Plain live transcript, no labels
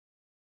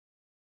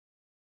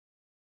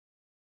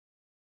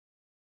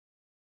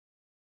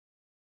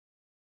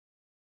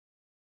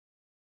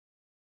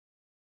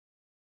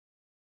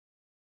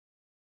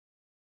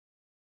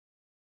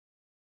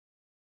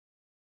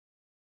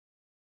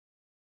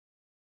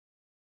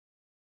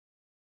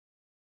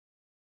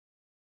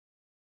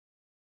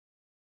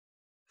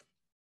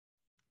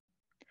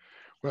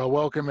Well,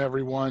 welcome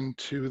everyone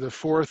to the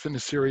fourth in a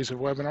series of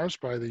webinars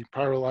by the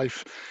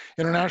PyroLife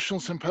International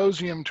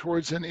Symposium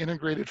towards an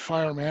Integrated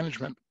Fire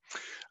Management.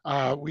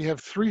 We have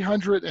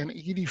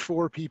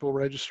 384 people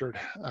registered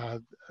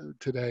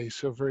today,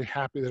 so very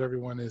happy that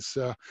everyone is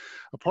a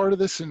part of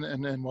this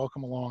and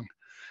welcome along.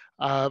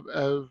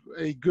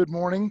 A good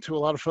morning to a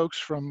lot of folks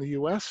from the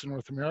US and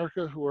North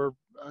America who are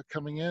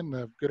coming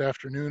in. Good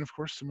afternoon, of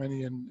course, to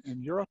many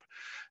in Europe.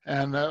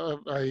 And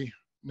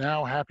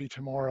now happy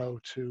tomorrow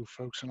to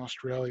folks in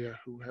Australia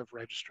who have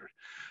registered.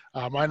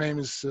 My name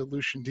is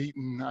Lucian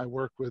Deaton. I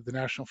work with the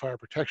National Fire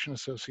Protection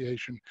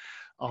Association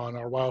on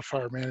our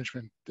wildfire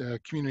management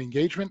community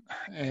engagement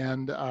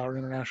and our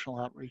international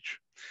outreach.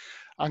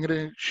 I'm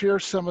going to share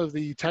some of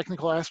the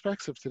technical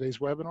aspects of today's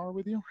webinar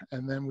with you,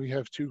 and then we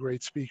have two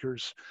great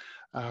speakers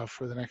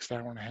for the next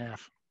hour and a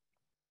half.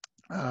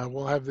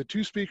 We'll have the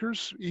two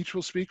speakers, each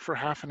will speak for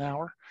half an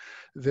hour.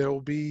 There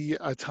will be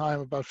a time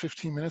about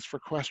 15 minutes for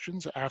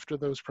questions after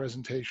those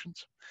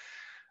presentations.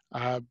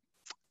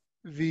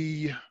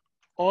 The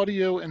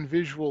audio and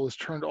visual is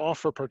turned off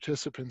for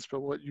participants,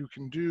 but what you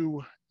can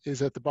do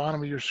is at the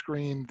bottom of your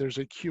screen, there's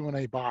a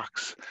Q&A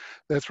box.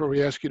 That's where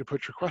we ask you to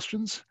put your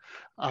questions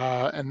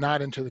and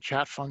not into the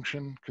chat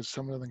function because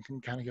some of them can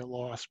kind of get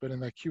lost, but in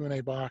that Q&A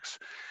box,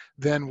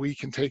 then we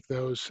can take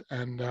those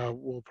and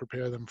we'll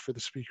prepare them for the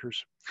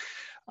speakers.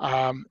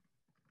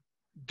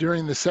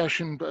 During the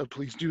session,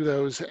 please do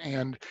those,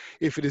 and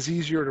if it is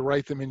easier to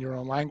write them in your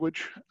own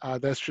language,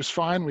 that's just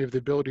fine. We have the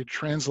ability to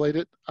translate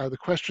it. The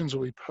questions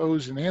will be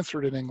posed and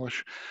answered in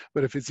English,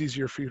 but if it's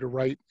easier for you to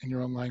write in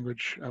your own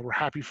language, we're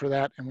happy for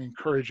that, and we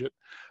encourage it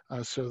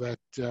so that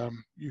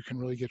you can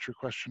really get your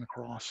question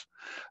across.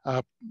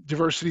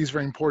 Diversity is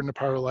very important to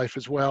PyroLife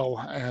as well,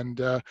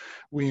 and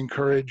we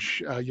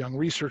encourage young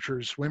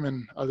researchers,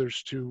 women,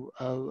 others to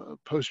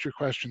post your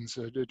questions.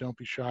 Don't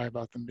be shy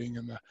about them being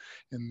in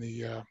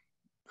the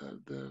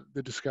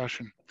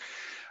discussion.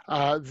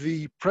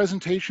 The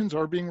presentations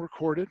are being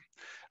recorded.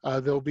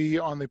 They'll be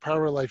on the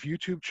PyroLife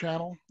YouTube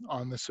channel,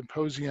 on the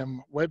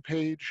Symposium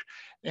webpage,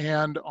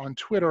 and on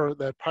Twitter,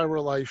 that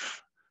PyroLife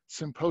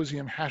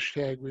Symposium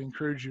hashtag we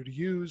encourage you to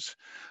use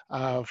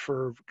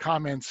for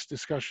comments,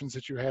 discussions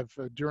that you have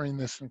during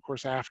this, and of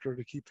course after,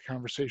 to keep the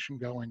conversation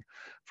going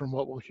from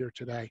what we'll hear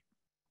today.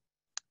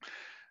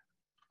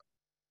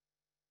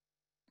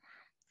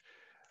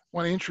 I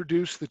want to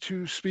introduce the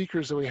two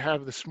speakers that we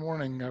have this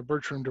morning.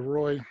 Bertrand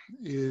Deroy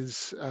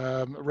is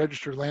a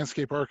registered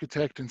landscape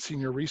architect and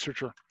senior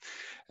researcher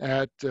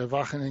at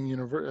Wageningen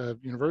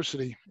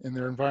University in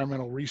their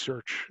environmental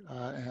research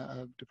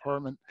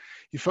department.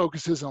 He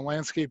focuses on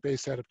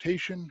landscape-based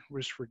adaptation,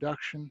 risk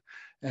reduction,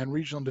 and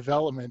regional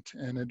development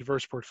in a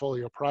diverse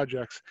portfolio of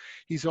projects.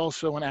 He's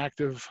also an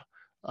active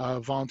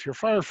volunteer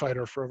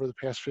firefighter for over the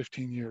past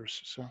 15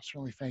 years. So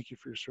certainly thank you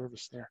for your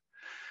service there.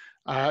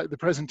 The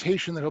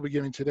presentation that he'll be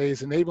giving today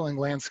is Enabling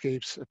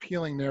Landscapes,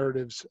 Appealing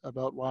Narratives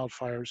About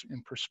Wildfires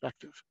in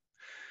Perspective.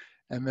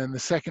 And then the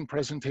second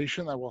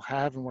presentation that we'll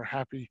have, and we're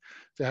happy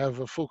to have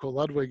Fulco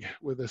Ludwig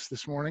with us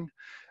this morning.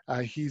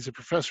 He's a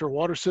professor of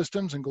water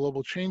systems and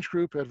global change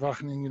group at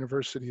Wageningen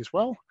University as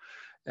well,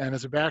 and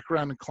has a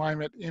background in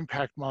climate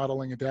impact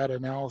modeling and data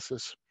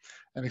analysis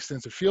and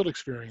extensive field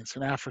experience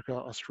in Africa,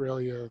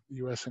 Australia, the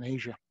US, and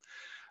Asia.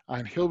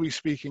 And he'll be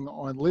speaking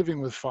on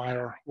living with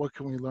fire. What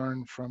can we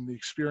learn from the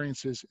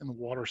experiences in the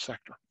water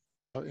sector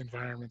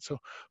environment? So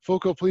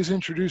Fulco, please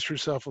introduce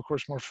yourself, of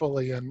course, more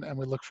fully, and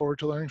we look forward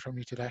to learning from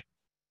you today.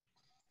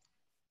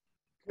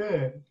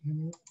 Good.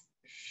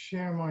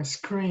 Share my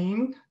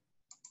screen.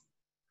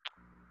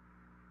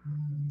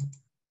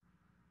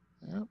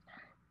 Yep.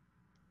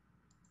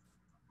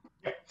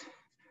 Yeah.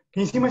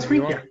 Can you see my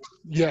screen here?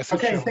 Yes.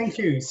 Okay, thank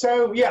you.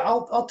 So yeah,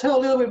 I'll tell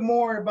a little bit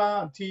more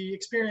about the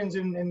experience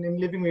in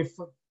living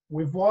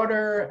with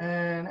water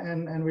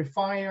and with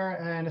fire,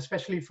 and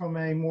especially from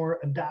a more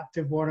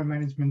adaptive water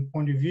management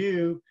point of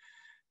view,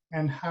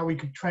 and how we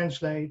could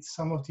translate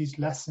some of these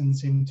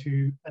lessons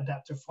into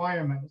adaptive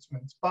fire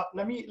management. But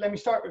let me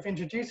start with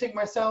introducing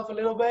myself a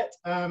little bit.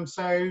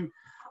 So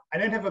I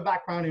don't have a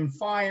background in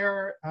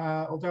fire,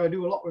 although I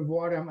do a lot with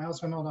water. I'm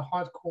also not a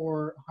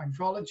hardcore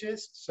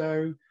hydrologist.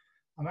 So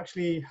I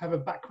actually have a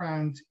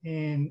background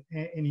in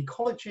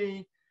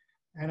ecology.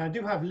 And I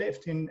do have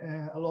lived in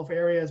a lot of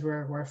areas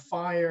where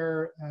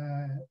fire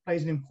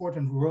plays an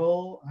important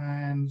role.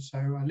 And so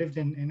I lived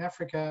in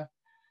Africa,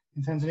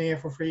 in Tanzania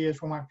for 3 years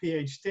for my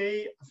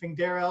PhD. I think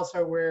there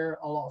also were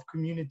a lot of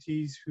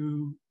communities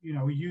who,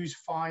 use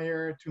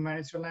fire to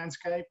manage their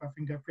landscape. I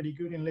think they're pretty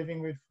good in living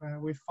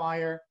with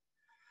fire.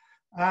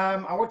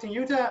 I worked in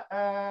Utah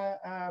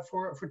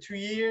for 2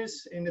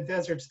 years in the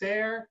deserts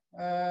there.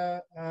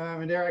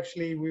 And there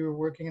actually we were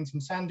working in some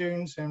sand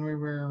dunes, and we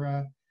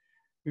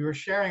were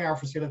sharing our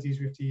facilities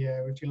with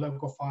the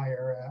local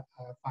fire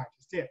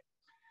fighters there.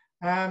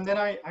 Then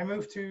I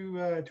moved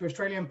to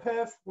Australia and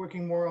Perth,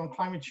 working more on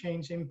climate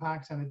change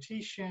impacts and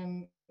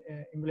adaptation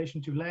in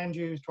relation to land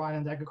use,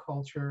 dryland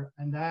agriculture.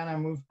 And then I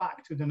moved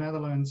back to the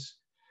Netherlands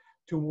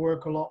to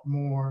work a lot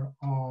more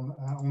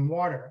on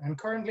water. And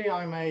currently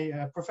I'm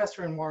a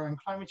professor in water and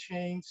climate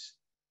change.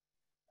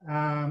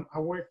 I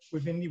work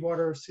within the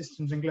Water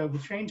Systems and Global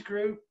Change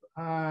group.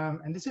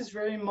 And this is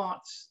very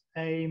much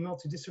a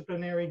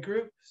multidisciplinary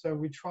group. So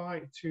we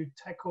try to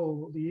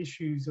tackle the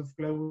issues of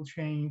global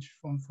change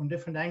from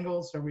different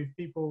angles. So we have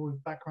people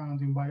with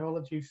background in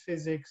biology,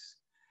 physics,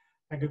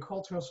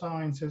 agricultural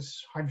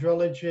sciences,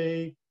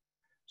 hydrology,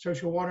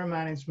 social water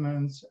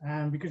management,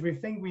 and because we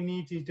think we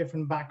need these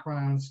different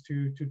backgrounds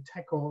to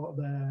tackle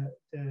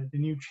the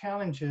new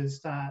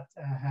challenges that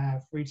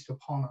have reached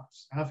upon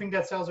us. And I think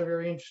that's also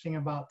very interesting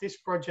about this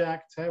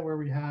project, where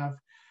we have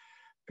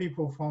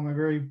people from a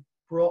very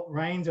broad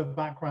range of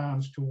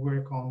backgrounds to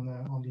work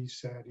on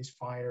these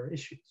fire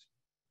issues.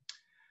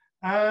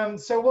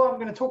 So what I'm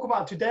going to talk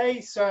about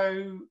today,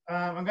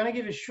 I'm going to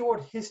give a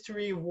short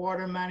history of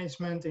water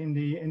management in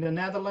the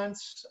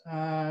Netherlands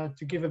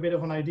to give a bit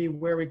of an idea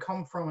where we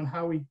come from and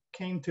how we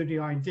came to the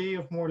idea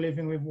of more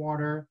living with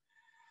water.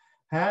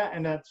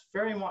 And that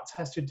very much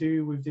has to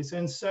do with this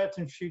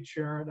uncertain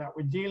future that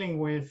we're dealing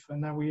with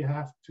and that we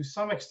have to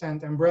some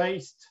extent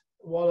embraced.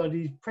 What are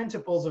the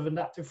principles of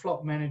adaptive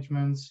flood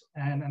management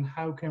and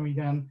how can we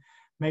then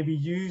maybe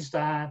use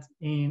that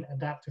in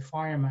adaptive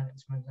fire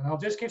management? And I'll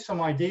just give some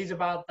ideas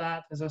about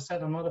that. As I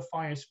said, I'm not a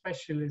fire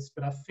specialist,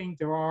 but I think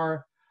there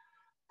are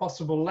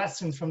possible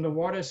lessons from the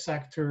water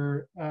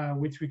sector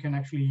which we can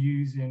actually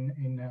use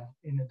in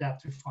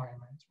adaptive fire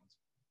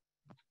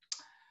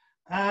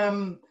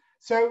management.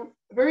 So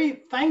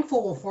very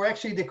thankful for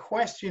actually the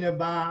question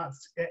about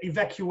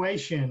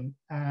evacuation,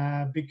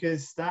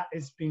 because that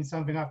has been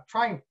something I've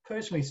tried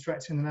personally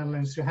stretch in the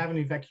Netherlands to have an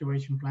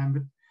evacuation plan,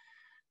 but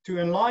to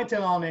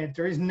enlighten on it,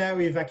 there is no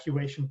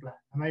evacuation plan.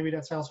 And maybe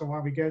that's also why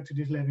we go to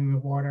this living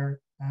with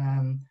water.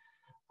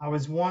 I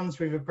was once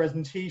with a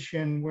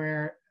presentation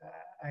where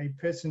a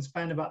person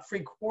spent about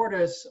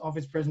 3/4 of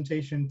his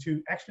presentation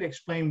to actually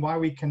explain why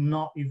we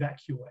cannot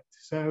evacuate.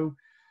 So,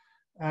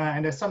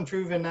 and there's some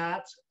truth in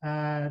that.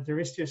 There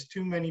is just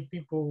too many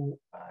people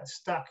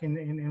stuck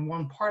in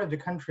one part of the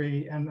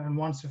country, and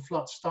once the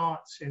flood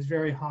starts, it's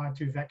very hard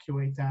to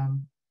evacuate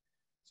them.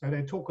 So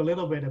they talk a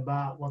little bit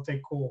about what they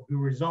call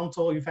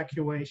horizontal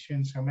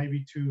evacuation, so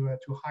maybe to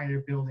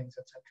higher buildings,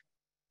 etc.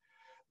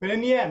 But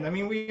in the end, I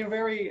mean, we are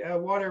very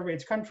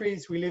water-rich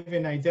countries. We live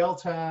in a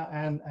delta,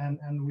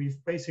 and we've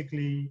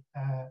basically,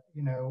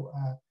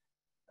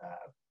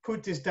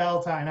 put this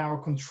delta in our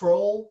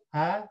control.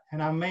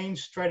 And our main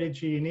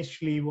strategy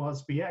initially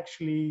was be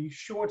actually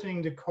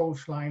shortening the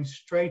coastline,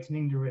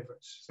 straightening the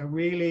rivers. So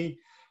really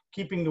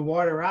keeping the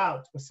water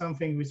out was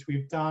something which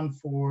we've done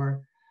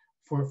for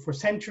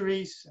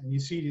centuries. And you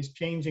see this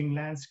changing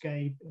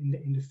landscape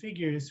in the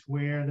figures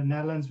where the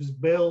Netherlands was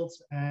built,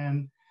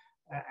 and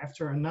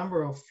after a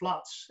number of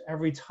floods,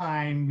 every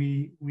time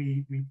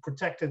we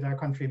protected our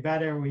country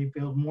better, we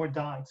built more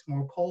dikes,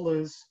 more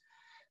polders,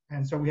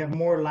 and so we have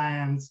more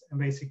land and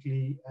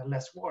basically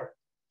less water.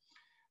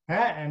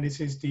 And this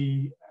is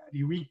the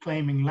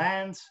reclaiming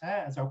land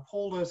as our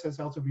polders has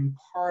also been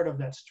part of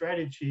that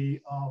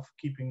strategy of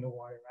keeping the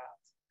water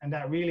out. And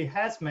that really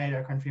has made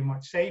our country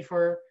much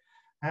safer.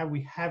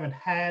 We haven't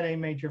had a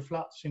major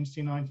flood since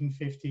the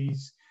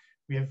 1950s.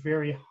 We have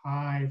very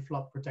high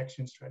flood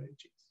protection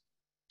strategies.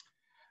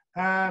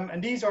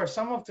 And these are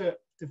some of the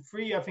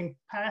three, I think,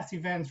 past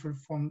events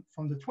from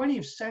the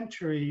 20th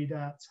century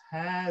that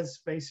has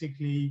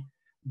basically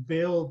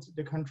built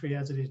the country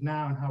as it is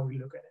now and how we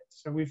look at it.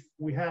 So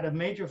we had a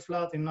major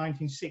flood in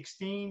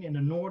 1916 in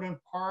the northern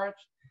part,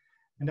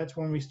 and that's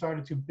when we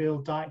started to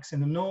build dikes in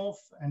the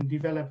north and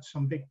developed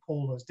some big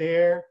polders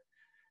there.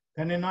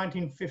 Then in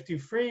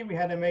 1953, we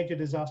had a major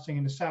disaster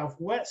in the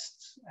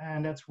southwest,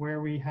 and that's where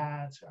we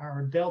had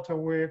our delta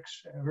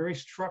works, very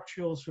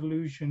structural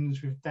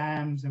solutions with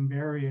dams and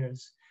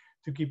barriers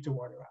to keep the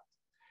water out.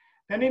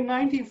 Then in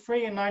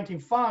 1993 and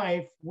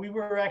 1995, we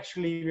were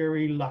actually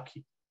very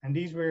lucky, and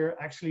these were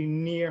actually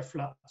near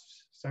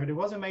floods. So there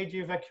was a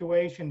major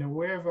evacuation, there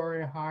were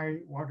very high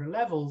water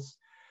levels,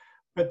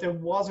 but there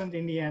wasn't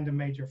in the end a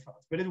major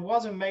flood. But it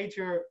was a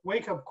major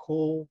wake-up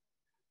call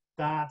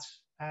that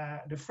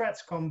the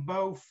threats come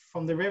both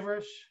from the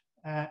rivers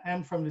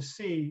and from the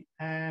sea,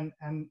 and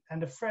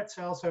the threats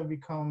also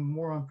become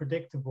more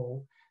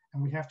unpredictable,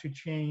 and we have to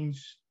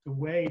change the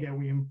way that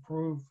we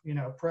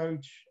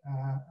approach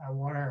our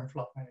water and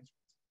flood management.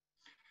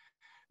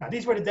 Now,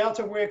 these were the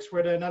delta works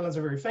where the Netherlands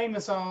are very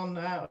famous on.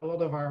 A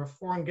lot of our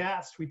foreign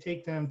guests, we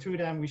take them to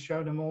them, we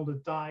show them all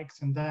the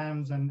dikes and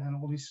dams and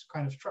all these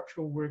kind of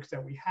structural works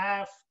that we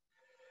have.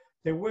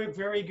 They work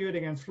very good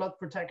against flood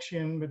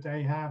protection, but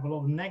they have a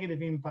lot of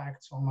negative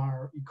impacts on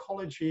our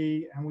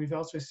ecology. And we've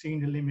also seen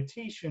the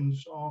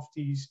limitations of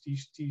these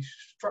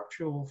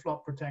structural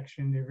flood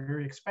protection. They're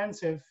very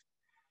expensive.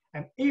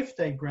 And if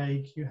they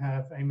break, you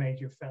have a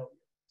major failure.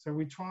 So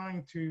we're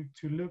trying to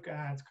look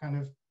at kind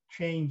of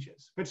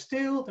changes. But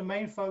still, the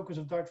main focus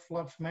of Dutch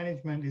flood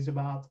management is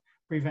about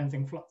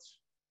preventing floods.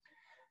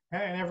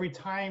 And every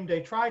time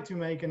they try to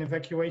make an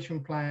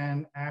evacuation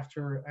plan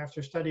after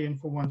studying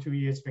for 1-2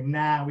 years, think,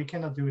 nah, we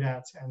cannot do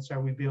that, and so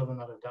we build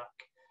another dike.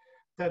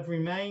 That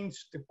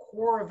remains the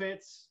core of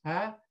it,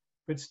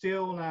 but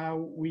still now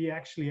we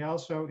actually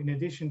also, in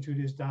addition to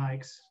these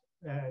dikes,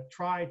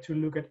 try to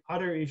look at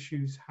other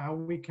issues, how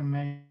we can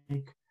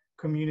make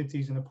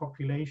communities and the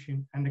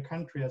population and the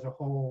country as a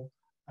whole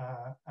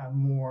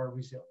more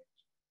resilient.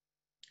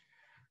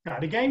 Now,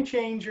 the game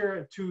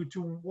changer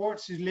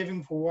towards this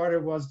living for water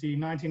was the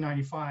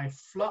 1995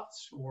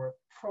 floods, or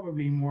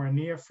probably more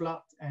near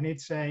flood, and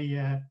it's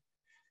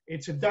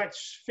a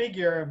Dutch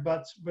figure,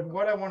 but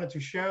what I wanted to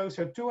show,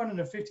 so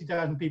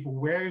 250,000 people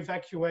were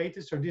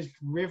evacuated. So this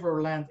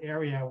riverland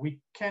area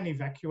we can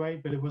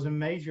evacuate, but it was a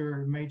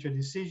major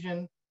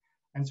decision.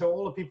 And so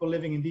all the people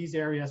living in these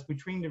areas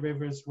between the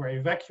rivers were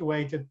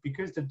evacuated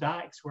because the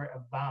dikes were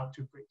about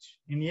to breach.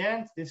 In the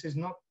end, this is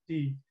not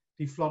the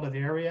flooded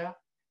area.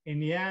 In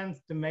the end,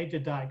 the major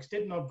dikes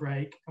did not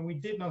break and we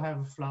did not have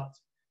a flood,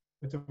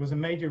 but there was a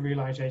major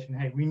realization,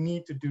 hey, we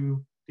need to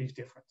do these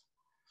different.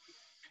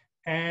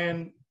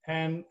 And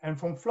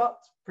from flood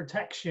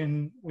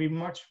protection, we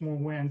much more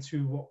went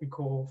to what we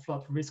call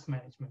flood risk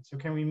management. So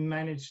can we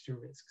manage the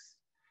risks?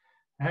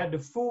 I had the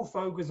full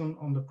focus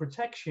on the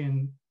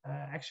protection.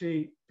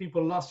 Actually,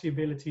 people lost the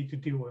ability to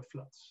deal with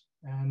floods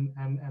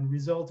and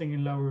resulting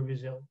in lower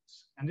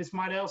resilience. And this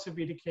might also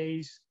be the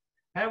case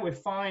with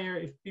fire.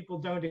 If people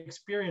don't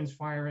experience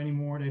fire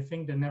anymore, they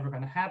think they're never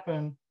going to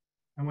happen.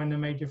 And when the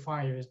major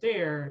fire is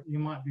there, you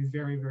might be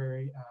very,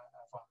 very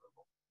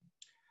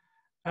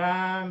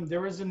vulnerable.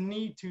 There is a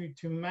need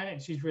to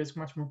manage these risks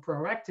much more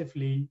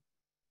proactively,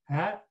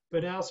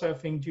 but also I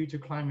think due to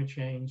climate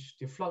change,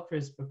 the flood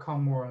risks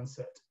become more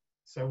uncertain.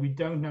 So we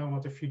don't know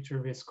what the future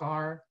risks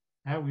are.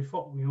 We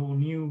thought we all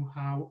knew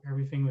how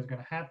everything was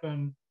going to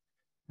happen,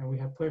 and we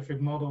have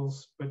perfect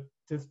models, but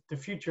the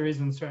future is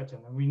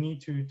uncertain, and we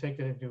need to take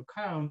that into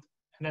account.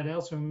 And that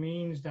also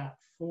means that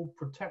full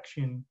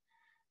protection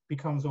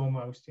becomes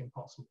almost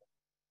impossible.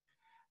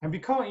 And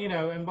because,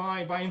 and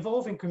by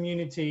involving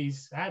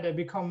communities, they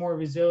become more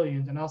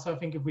resilient. And also I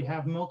think if we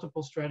have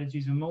multiple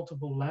strategies and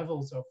multiple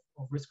levels of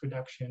risk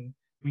reduction,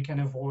 we can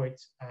avoid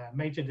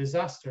major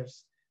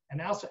disasters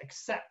and also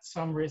accept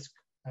some risk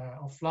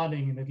of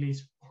flooding in at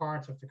least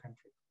parts of the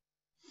country.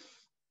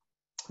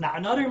 Now,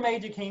 another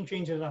major game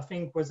changer, I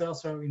think, was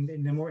also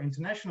in the more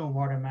international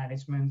water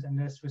management, and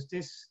this was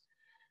this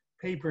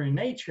paper in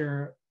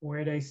Nature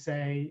where they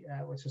say,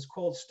 which is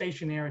called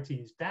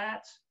stationarity is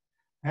that,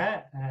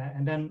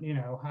 and then,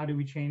 how do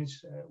we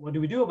change, what do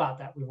we do about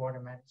that with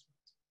water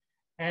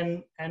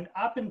management? And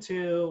up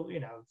until,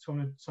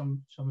 some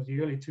of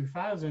the early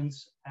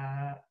 2000s,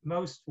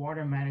 most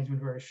water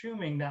management were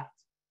assuming that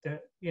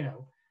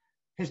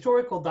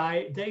historical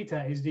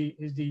data is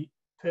the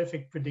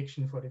perfect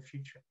prediction for the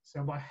future.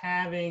 So by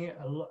having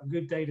a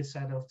good data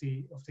set of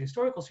the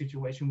historical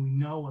situation, we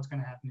know what's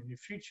going to happen in the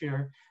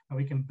future, and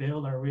we can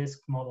build our risk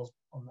models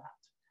on that.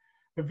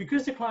 But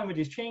because the climate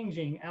is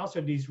changing,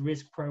 also these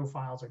risk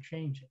profiles are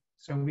changing.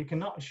 So we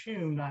cannot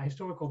assume that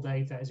historical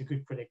data is a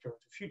good predictor of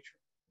the future.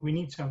 We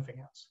need something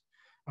else.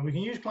 And we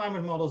can use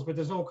climate models, but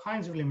there's all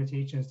kinds of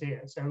limitations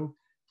there. So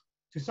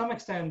to some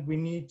extent, we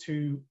need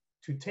to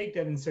take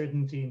that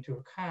uncertainty into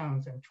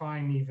account and try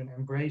and even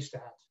embrace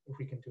that if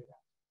we can do that.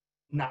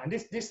 Now,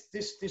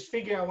 this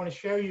figure I want to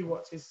show you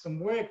is some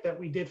work that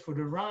we did for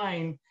the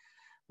Rhine,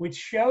 which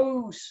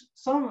shows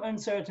some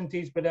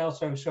uncertainties, but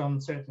also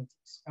some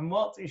certainties. And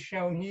what is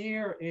shown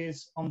here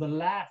is on the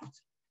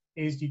left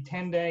is the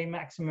 10-day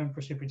maximum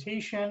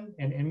precipitation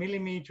in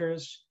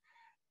millimeters.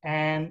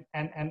 And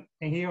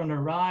here on the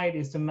right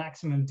is the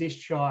maximum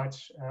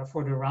discharge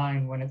for the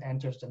Rhine when it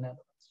enters the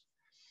Netherlands.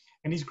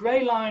 And these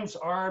gray lines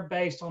are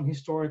based on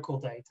historical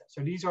data.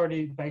 So these are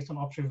based on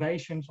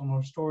observations, on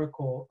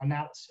historical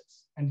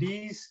analysis. And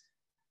these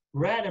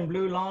red and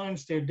blue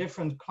lines, they're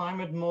different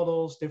climate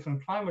models,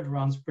 different climate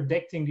runs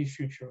predicting these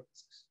future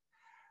risks.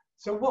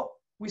 So what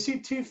we see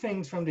two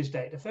things from this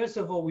data. First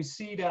of all, we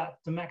see that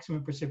the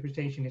maximum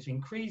precipitation is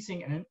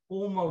increasing, and in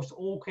almost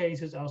all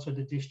cases, also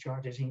the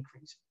discharge is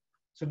increasing.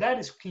 So that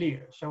is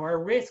clear. So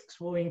our risks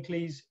will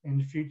increase in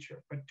the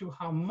future, but to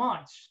how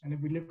much? And if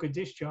we look at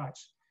discharge,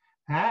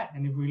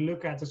 and if we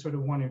look at the sort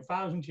of 1 in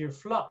 1,000 year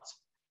floods,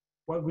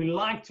 what we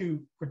like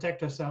to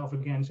protect ourselves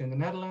against in the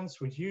Netherlands,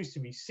 which used to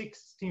be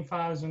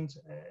 16,000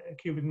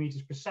 cubic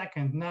meters per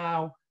second,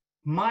 now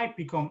might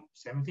become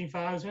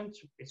 17,000,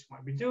 which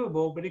might be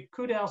doable, but it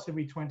could also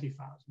be 20,000.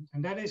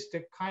 And that is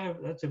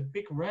that's a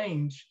big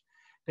range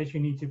that you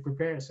need to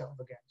prepare yourself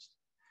against.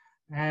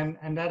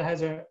 And that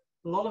has a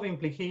lot of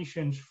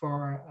implications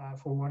for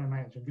water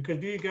management, because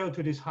do you go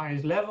to this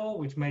highest level,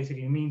 which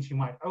basically means you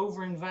might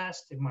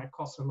overinvest, it might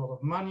cost a lot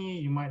of money,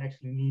 you might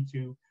actually need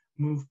to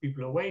move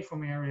people away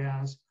from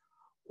areas,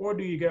 or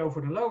do you go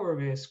for the lower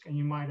risk and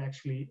you might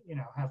actually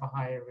have a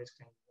higher risk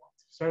than you want?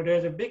 So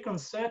there's a big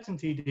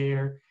uncertainty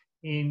there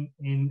in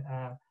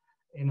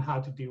how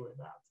to deal with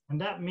that.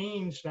 And that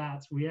means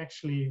that we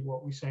actually,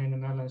 what we say in the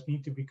Netherlands,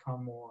 need to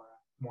become more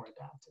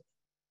adaptive.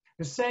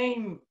 The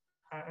same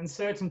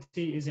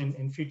uncertainty is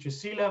in future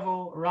sea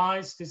level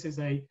rise. This is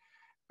a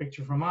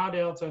picture from our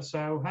delta.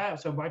 So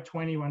by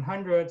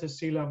 2100, the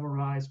sea level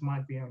rise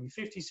might be only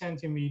 50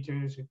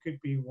 centimeters. It could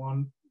be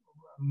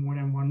more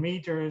than 1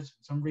 meter.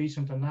 Some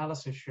recent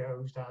analysis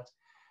shows that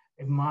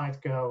it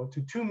might go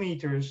to 2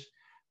 meters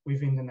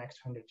within the next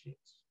 100 years.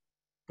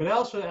 But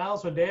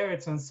also there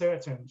it's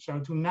uncertain. So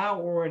to now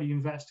already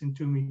invest in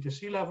 2 meter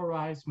sea level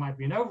rise might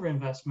be an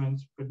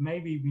overinvestment, but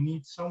maybe we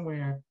need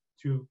somewhere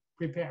to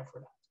prepare for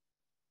that.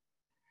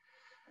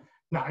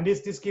 Now, and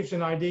this gives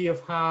an idea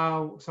of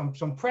how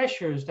some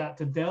pressures that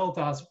the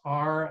deltas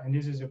are, and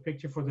this is a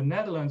picture for the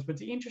Netherlands, but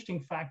the interesting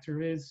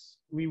factor is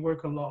we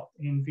work a lot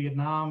in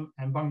Vietnam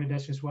and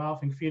Bangladesh as well. I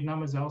think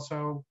Vietnam is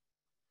also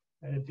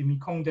the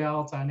Mekong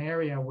Delta, an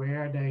area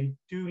where they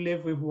do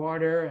live with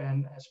water,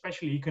 and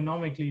especially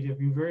economically, they've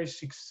been very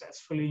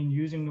successfully in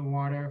using the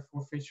water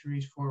for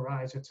fisheries, for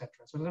rice, etc.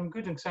 So some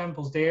good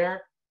examples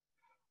there.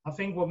 I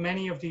think what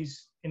many of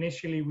these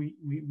initially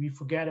we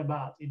forget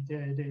about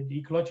the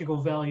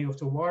ecological value of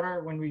the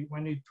water when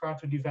we try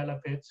to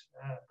develop it,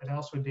 but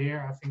also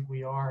there I think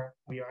we are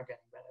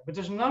getting better. But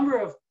there's a number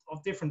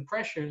of different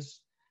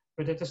pressures,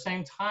 but at the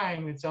same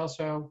time it's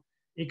also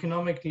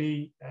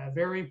economically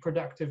very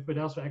productive, but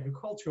also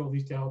agricultural.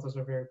 These deltas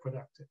are very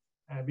productive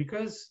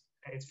because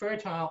it's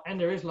fertile and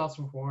there is lots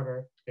of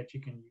water that you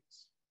can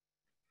use.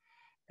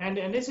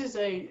 And this is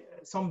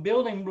some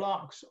building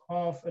blocks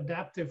of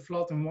adaptive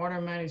flood and water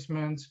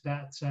management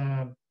that's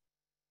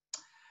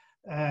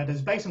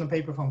based on a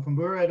paper from Van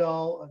Buren et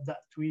al.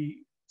 That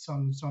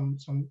some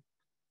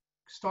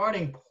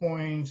starting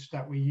points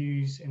that we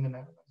use in the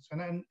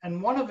Netherlands.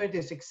 And one of it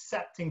is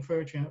accepting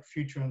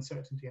future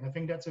uncertainty. And I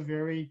think that's a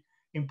very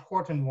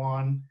important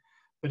one,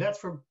 but that's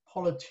for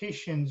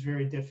politicians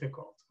very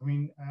difficult. I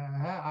mean,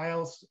 I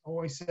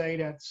always say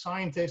that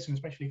scientists, and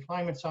especially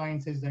climate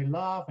scientists, they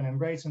love and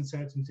embrace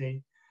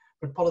uncertainty,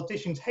 but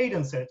politicians hate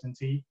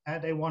uncertainty,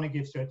 and they want to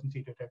give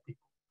certainty to their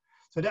people.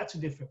 So that's a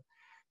different.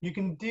 You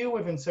can deal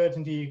with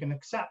uncertainty, you can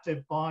accept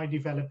it by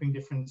developing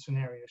different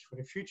scenarios for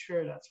the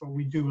future. That's what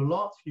we do a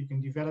lot. You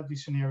can develop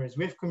these scenarios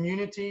with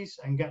communities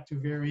and get to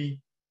very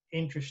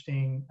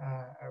interesting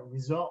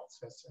results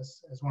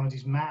as one of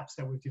these maps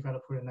that we've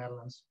developed for the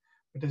Netherlands.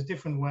 But there's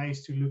different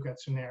ways to look at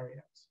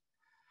scenarios.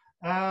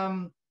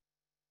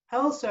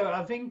 Also,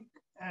 I think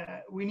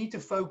we need to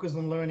focus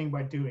on learning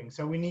by doing.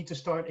 So we need to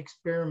start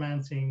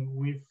experimenting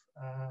with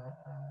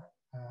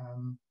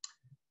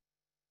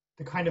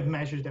the kind of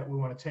measures that we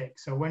want to take.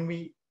 So when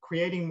we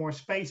creating more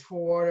space for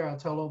water, I'll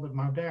tell a little bit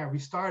more there. We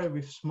started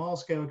with small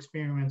scale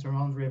experiments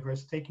around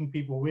rivers, taking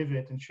people with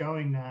it and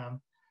showing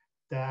them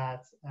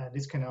that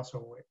this can also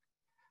work.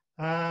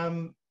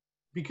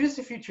 Because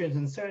the future is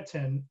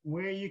uncertain,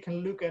 where you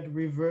can look at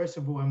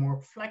reversible and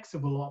more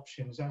flexible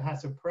options that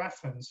has a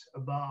preference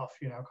above,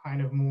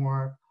 kind of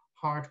more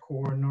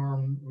hardcore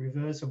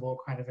non-reversible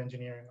kind of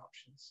engineering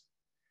options.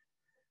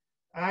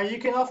 You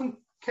can often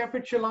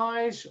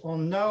capitalize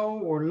on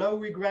no or low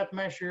regret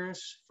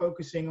measures,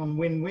 focusing on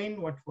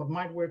win-win, what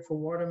might work for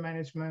water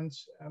management,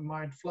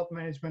 flood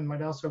management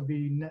might also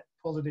be net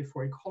positive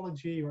for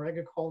ecology or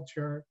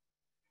agriculture.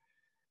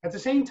 At the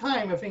same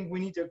time, I think we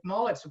need to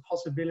acknowledge the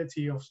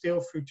possibility of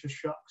still future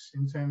shocks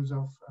in terms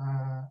of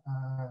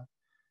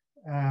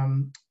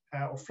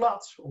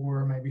floods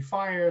or maybe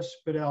fires,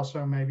 but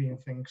also maybe in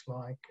things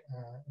like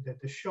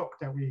the shock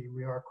that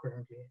we are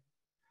currently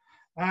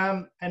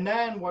in. And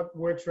then what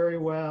works very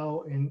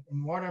well in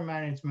water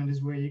management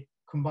is where you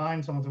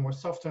combine some of the more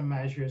softer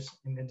measures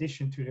in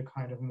addition to the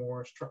kind of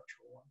more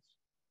structural ones.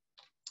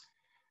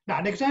 Now,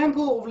 an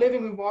example of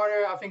living with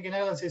water, I think in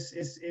Netherlands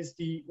is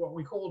what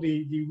we call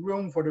the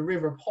room for the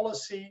river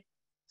policy.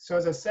 So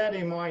as I said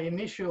in my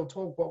initial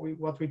talk, what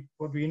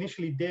we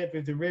initially did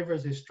with the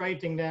rivers is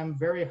straightening them,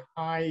 very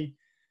high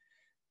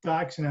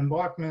dikes and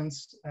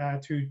embankments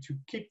to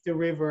keep the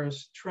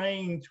rivers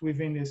trained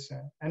within this.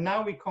 And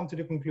now we come to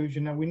the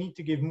conclusion that we need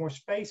to give more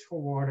space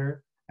for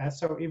water.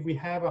 So if we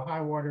have a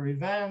high water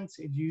event,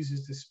 it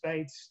uses the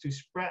space to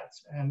spread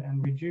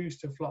and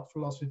reduce the flood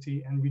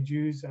velocity and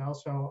reduce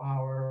also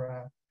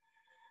our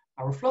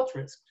flood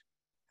risk.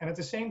 And at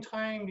the same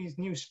time, these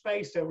new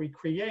space that we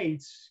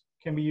create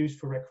can be used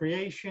for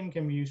recreation,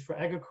 can be used for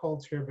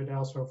agriculture, but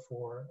also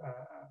for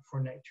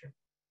nature.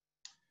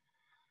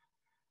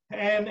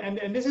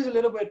 And this is a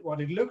little bit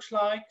what it looks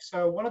like.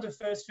 So one of the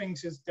first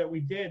things that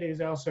we did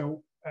is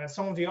also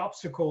some of the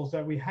obstacles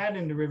that we had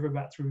in the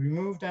riverbed to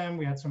remove them.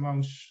 We had some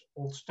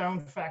old stone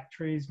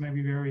factories,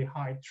 maybe very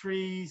high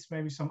trees,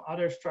 maybe some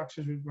other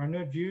structures that were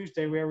not used.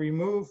 They were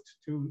removed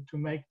to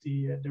make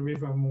the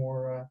river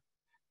more,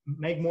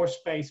 make more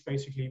space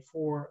basically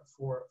for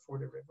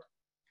the river.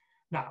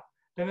 Now,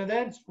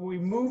 then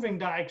we're moving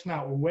dikes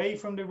now away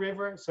from the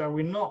river. So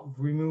we're not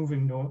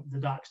removing the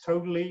dikes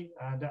totally.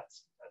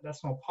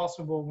 That's not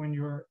possible when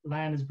your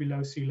land is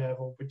below sea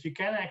level, but you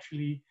can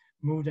actually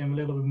move them a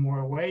little bit more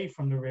away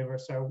from the river.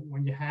 So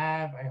when you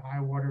have a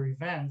high water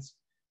event,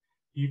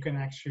 you can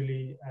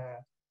actually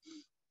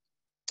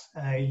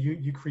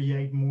you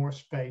create more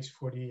space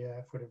for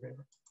the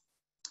river.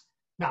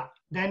 Now,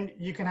 then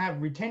you can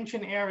have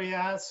retention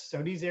areas.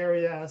 So these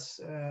areas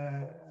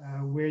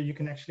where you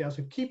can actually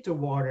also keep the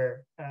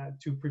water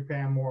to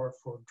prepare more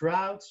for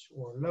droughts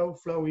or low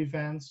flow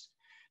events.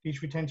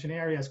 These retention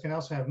areas can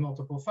also have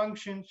multiple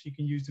functions. You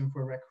can use them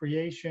for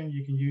recreation.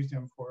 You can use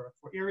them for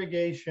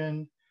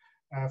irrigation,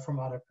 from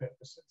other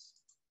purposes.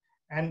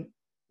 And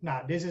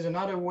now this is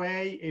another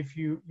way, if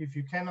you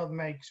cannot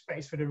make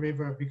space for the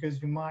river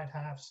because you might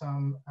have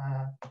some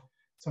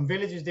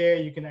villages there,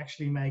 you can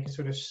actually make a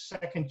sort of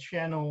second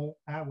channel,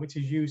 which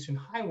is used in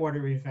high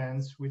water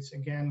events, which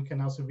again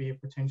can also be a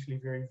potentially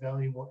very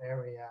valuable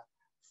area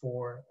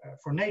for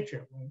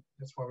nature.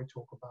 That's why we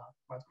talk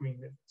about green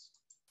rivers.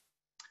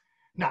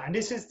 Now, and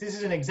this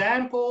is an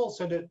example.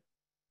 So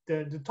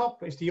the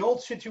top is the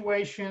old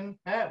situation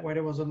where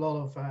there was a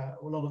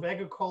lot of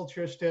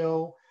agriculture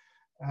still,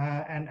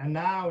 and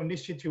now in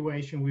this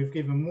situation we've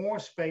given more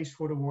space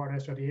for the water,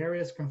 so the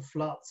areas can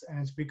flood, and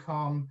it's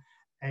become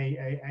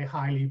a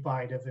highly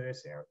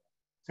biodiverse area.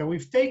 So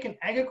we've taken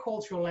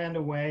agricultural land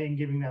away and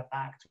giving that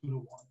back to the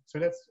water. So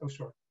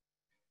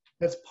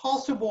that's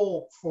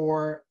possible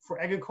for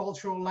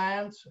agricultural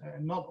land,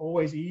 not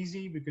always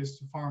easy because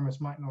the farmers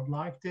might not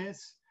like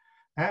this.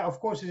 Of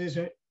course, it is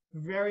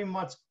very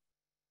much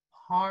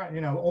hard,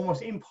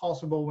 almost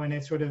impossible when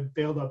it's sort of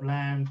built up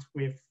land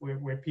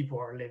where people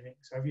are living.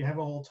 So if you have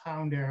a whole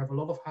town there, have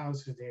a lot of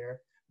houses there,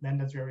 then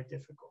that's very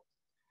difficult.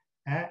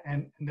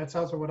 And that's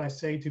also what I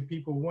say to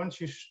people. Once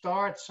you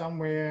start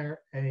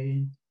somewhere,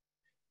 a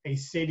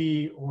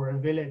city or a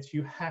village,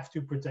 you have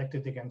to protect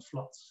it against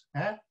floods.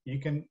 You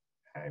can,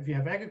 if you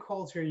have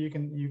agriculture, you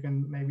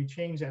can maybe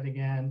change that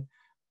again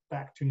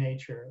back to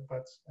nature.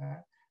 But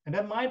and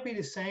that might be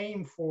the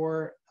same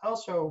for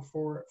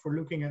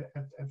looking at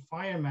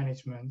fire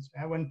management.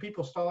 When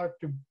people start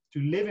to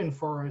live in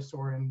forests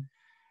or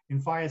in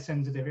fire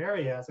sensitive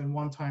areas, and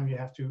one time you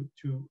have to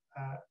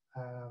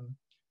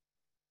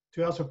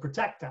also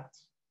protect that.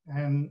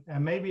 And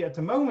maybe at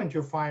the moment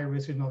your fire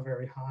risk is not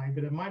very high,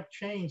 but it might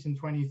change in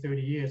 20,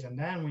 30 years. And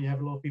then when you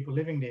have a lot of people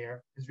living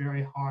there, it's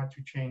very hard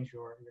to change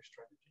your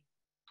strategy.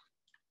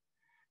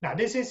 Now,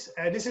 this is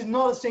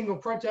not a single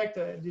project.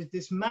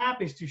 This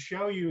map is to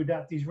show you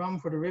that these Run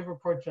for the River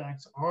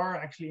projects are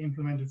actually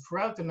implemented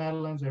throughout the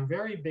Netherlands. They're a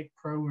very big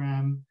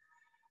program.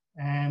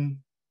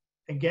 And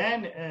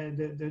again,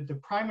 the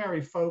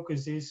primary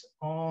focus is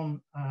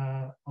on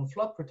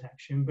flood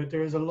protection, but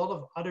there is a lot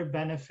of other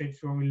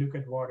benefits when we look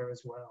at water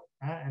as well.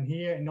 And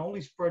here in all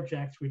these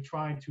projects, we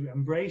try to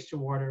embrace the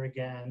water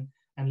again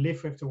and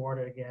live with the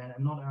water again,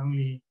 and not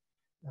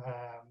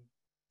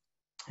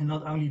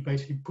only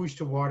basically push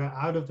the water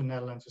out of the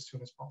Netherlands as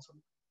soon as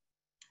possible.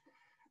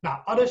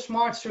 Now, other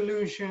smart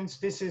solutions,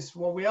 this is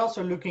what we're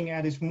also looking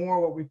at, is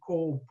more what we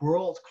call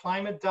broad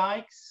climate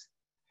dikes.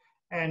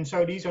 And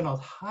so these are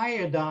not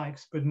higher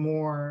dikes, but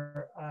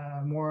more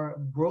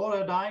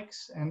broader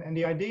dikes. And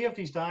the idea of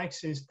these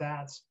dikes is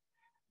that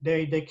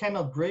they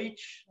cannot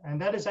breach.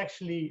 And that is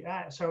actually,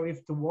 so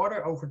if the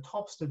water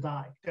overtops the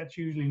dike, that's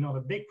usually not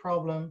a big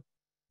problem.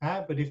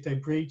 But if they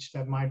breach,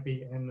 that might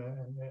be a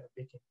big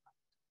impact.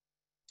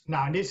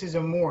 Now, this is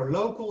a more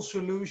local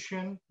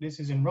solution.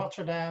 This is in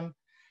Rotterdam,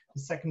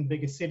 the second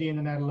biggest city in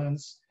the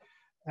Netherlands.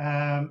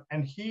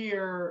 And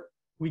here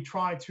we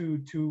try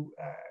to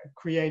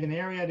create an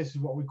area. This is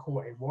what we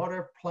call a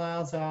water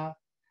plaza.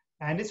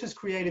 And this was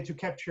created to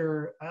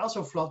capture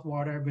also flood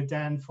water, but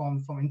then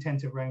from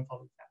intensive rainfall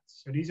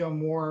events. So these are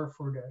more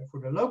for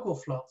the local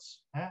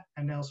floods.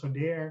 And also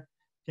there,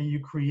 can you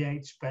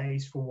create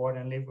space for water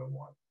and live with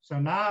water. So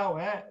now,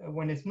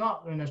 when there's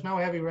no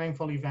heavy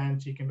rainfall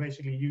events, you can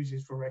basically use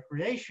this for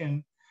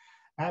recreation.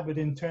 But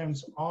in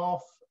terms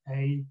of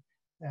a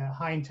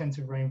high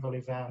intensive rainfall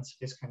events,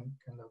 this can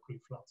locally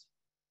flood.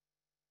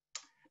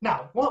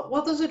 Now,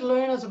 what does it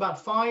learn us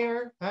about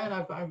fire? And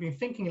I've been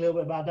thinking a little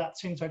bit about that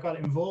since I got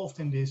involved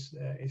in this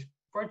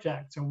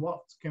project. So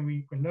what can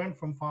we learn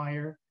from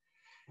fire?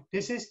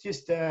 This is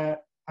just a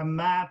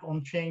map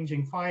on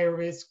changing fire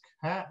risk.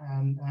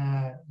 And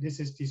this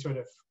is the sort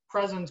of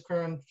current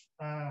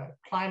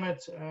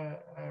climate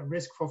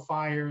risk for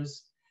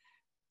fires.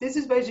 This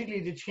is basically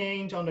the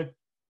change on the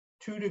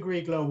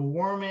 2-degree global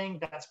warming.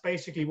 That's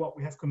basically what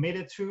we have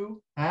committed to.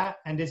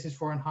 And this is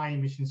for a high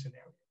emission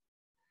scenario.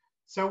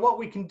 So what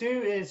we can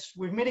do is,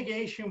 with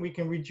mitigation, we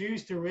can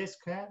reduce the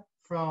risk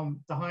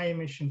from the high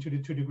emission to the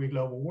 2-degree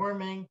global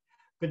warming.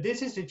 But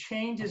this is the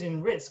changes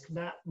in risk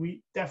that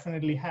we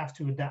definitely have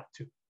to adapt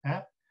to.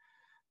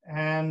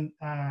 And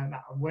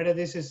now, whether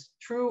this is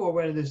true or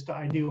whether this is the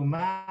ideal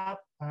map,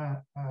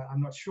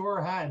 I'm not sure.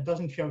 It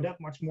doesn't show that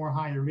much more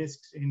higher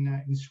risks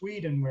in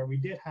Sweden, where we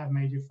did have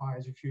major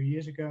fires a few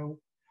years ago.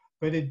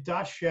 But it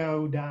does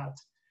show that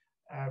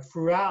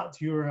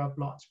throughout Europe,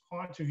 large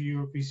parts of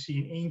Europe, we see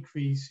an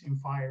increase in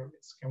fire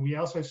risk. And we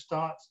also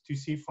start to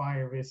see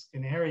fire risk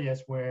in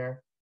areas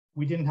where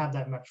we didn't have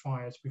that much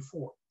fires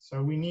before.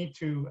 So we need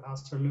to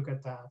also look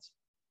at that.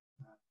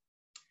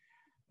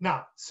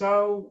 Now,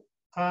 so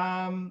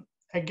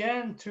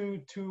again,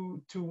 to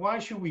why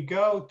should we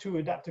go to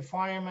adaptive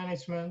fire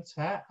management?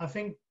 I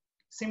think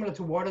similar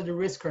to water, the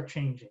risks are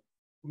changing.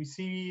 We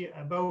see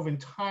both in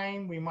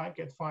time, we might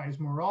get fires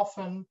more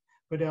often,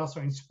 but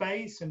also in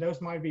space, and those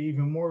might be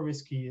even more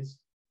risky.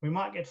 We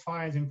might get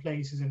fires in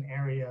places and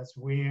areas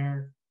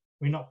where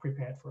we're not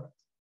prepared for it.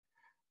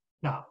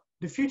 Now,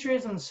 the future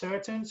is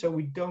uncertain, so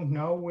we don't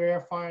know where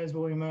fires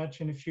will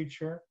emerge in the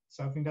future.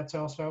 So I think that's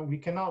also, we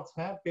cannot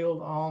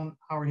build on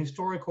our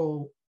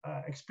historical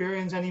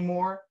experience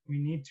anymore. We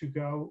need to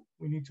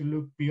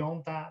look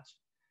beyond that.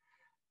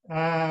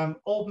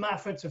 Old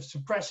methods of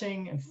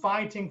suppressing and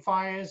fighting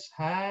fires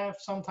have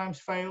sometimes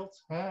failed.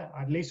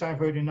 At least I've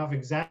heard enough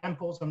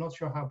examples. I'm not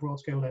sure how broad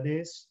scale that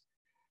is.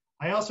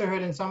 I also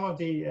heard in some of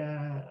the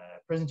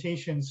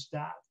presentations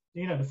that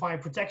the fire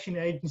protection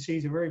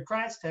agencies are very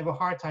pressed, have a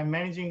hard time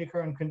managing the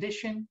current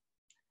condition.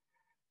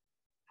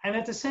 And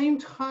at the same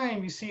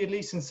time, you see, at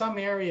least in some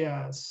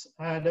areas,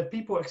 that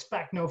people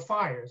expect no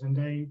fires, and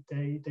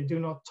they do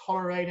not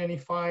tolerate any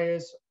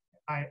fires.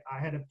 I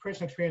had a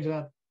personal experience of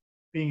that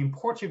being in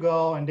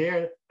Portugal, and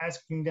they're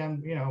asking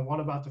them, what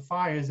about the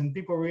fires? And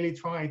people really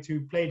try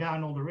to play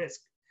down all the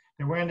risk.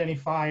 There weren't any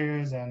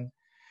fires, and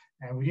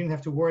we didn't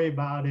have to worry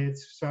about it.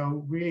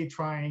 So really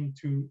trying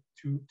to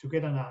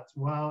get on that.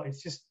 Well,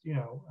 it's just,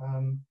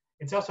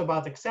 it's also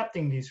about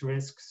accepting these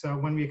risks. So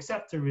when we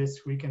accept the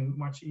risks, we can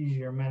much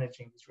easier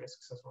managing these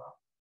risks as well.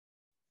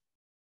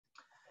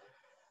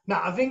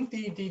 Now, I think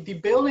the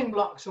building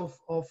blocks of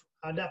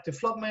adaptive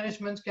flood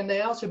management, can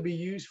they also be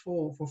used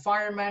for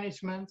fire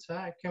management?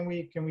 Can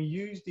we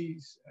use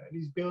these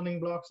building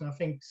blocks? And I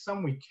think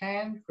some we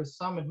can. For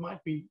some, it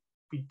might be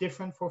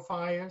different for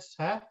fires.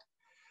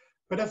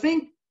 But I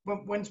think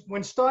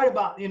when start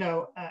about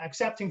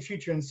accepting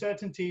future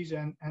uncertainties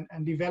and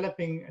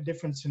developing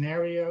different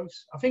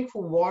scenarios, I think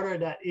for water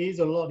that is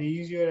a lot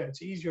easier.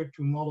 It's easier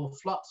to model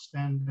floods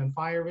than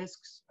fire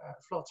risks.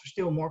 Floods are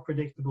still more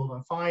predictable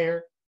than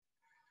fire.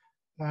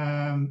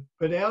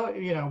 But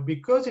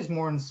because it's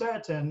more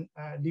uncertain,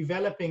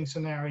 developing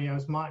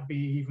scenarios might be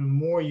even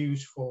more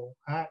useful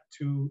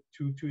to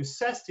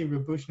assess the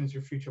robustness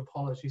of future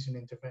policies and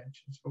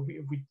interventions. But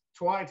if we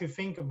try to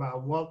think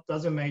about what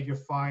does a major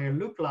fire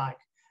look like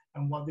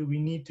and what do we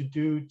need to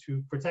do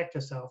to protect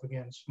ourselves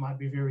against, might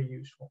be very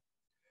useful.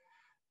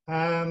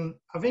 I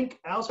think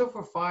also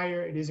for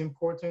fire, it is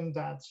important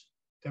that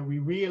we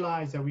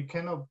realize that we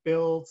cannot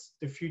build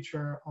the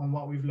future on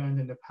what we've learned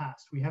in the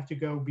past. We have to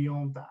go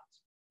beyond that.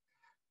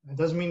 It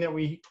doesn't mean that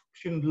we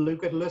shouldn't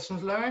look at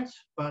lessons learned,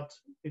 but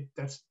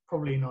that's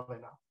probably not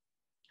enough.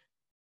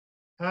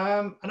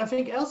 And I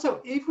think also,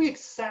 if we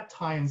accept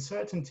high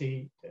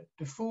uncertainty,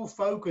 the full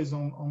focus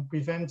on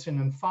prevention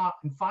and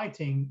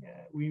fighting,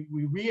 we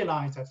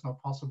realize that's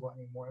not possible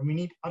anymore. And we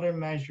need other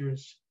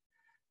measures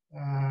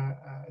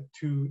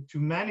to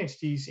manage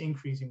these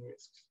increasing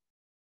risks.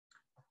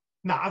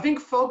 Now, I think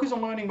focus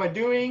on learning by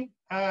doing,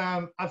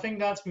 I think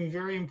that's been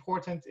very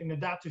important in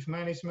adaptive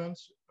management.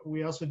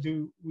 We also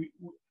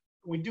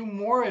we do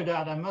more of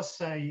that, I must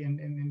say,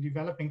 in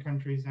developing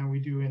countries than we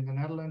do in the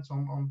Netherlands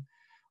on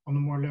the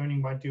more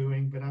learning by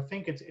doing. But I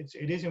think it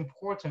is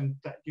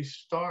important that you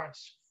start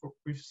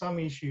with some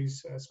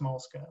issues small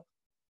scale.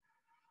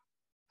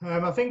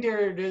 I think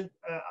there's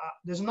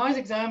a nice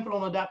example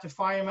on adaptive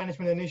fire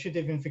management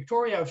initiative in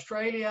Victoria,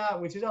 Australia,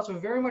 which is also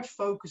very much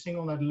focusing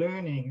on that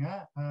learning.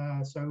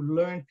 So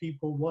learn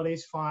people, what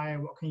is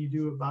fire? What can you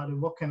do about it?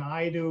 What can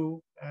I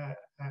do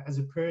as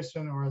a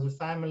person or as a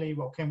family?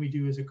 What can we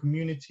do as a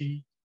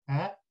community?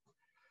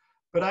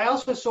 But I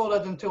also saw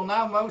that until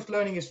now, most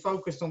learning is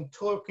focused on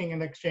talking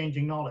and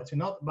exchanging knowledge and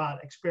not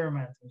about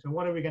experimenting. So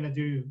what are we going to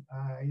do?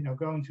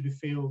 Go into the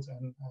field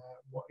and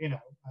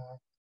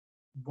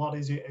what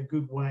is a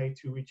good way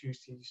to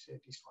reduce these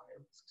fire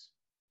risks?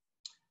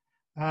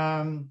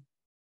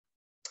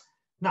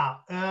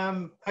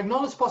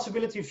 Acknowledge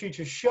possibility of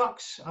future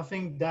shocks. I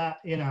think that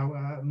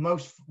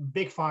most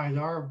big fires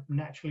are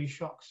naturally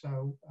shocks.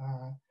 So,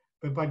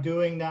 but by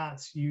doing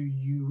that,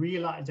 you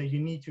realize that you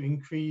need to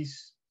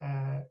increase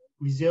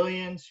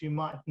resilience. You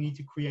might need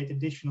to create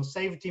additional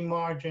safety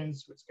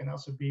margins, which can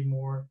also be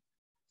more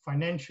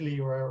financially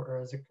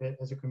or as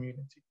a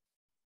community.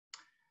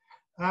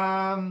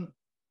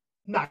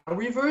 Now,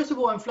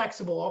 reversible and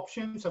flexible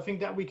options, I think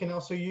that we can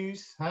also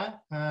use.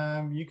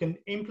 You can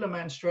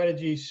implement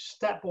strategies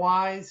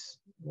stepwise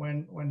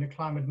when the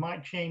climate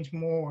might change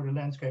more or the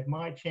landscape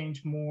might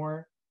change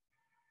more.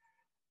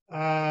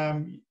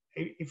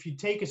 If you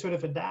take a sort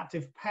of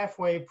adaptive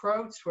pathway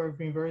approach, where we've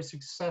been very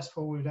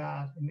successful with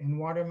that in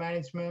water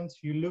management,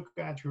 you look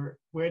at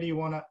where do you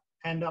want to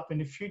end up in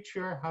the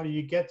future? How do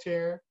you get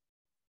there?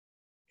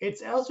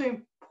 It's also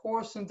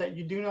important that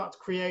you do not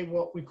create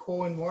what we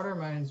call in water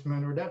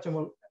management or adaptive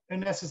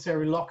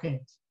unnecessary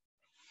lock-ins.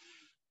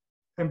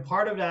 And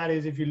part of that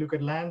is, if you look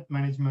at land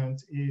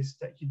management, is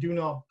that you do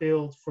not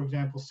build, for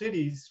example,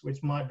 cities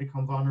which might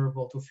become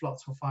vulnerable to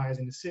floods or fires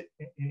in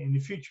the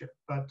future,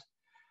 but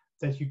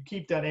that you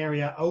keep that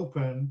area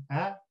open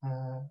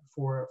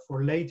for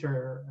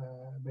later,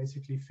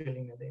 basically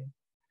filling it in.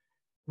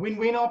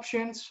 Win-win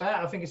options.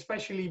 I think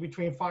especially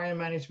between fire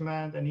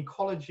management and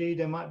ecology,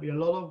 there might be a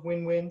lot of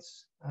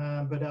win-wins,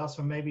 but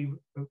also maybe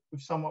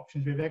with some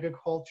options with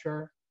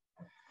agriculture.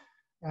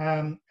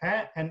 And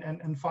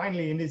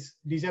finally, in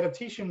these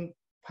adaptation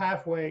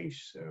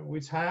pathways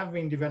which have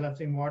been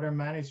developed in water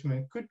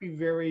management could be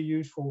very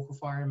useful for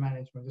fire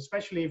management,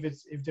 especially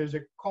if there's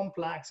a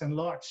complex and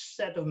large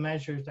set of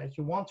measures that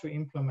you want to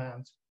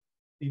implement.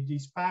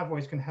 These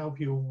pathways can help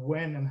you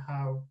when and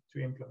how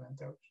to implement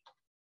those.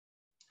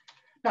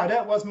 Now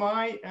that was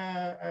my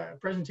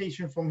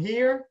presentation from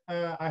here.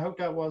 I hope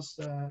that was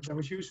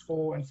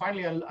useful. And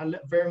finally, I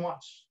very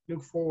much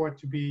look forward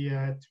to be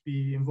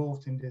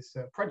involved in this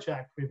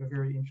project with a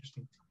very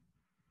interesting team.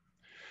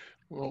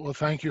 Well,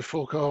 thank you,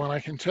 Fulco. And I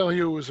can tell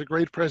you it was a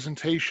great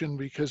presentation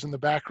because in the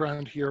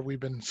background here, we've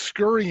been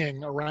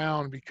scurrying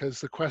around because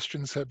the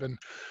questions have been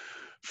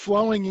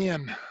flowing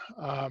in.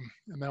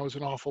 And that was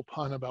an awful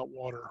pun about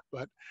water,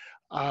 but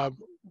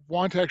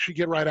want to actually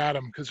get right at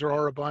them because there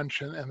are a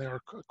bunch and they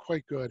are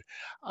quite good.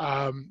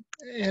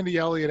 Andy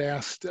Elliott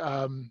asked,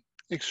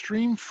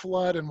 extreme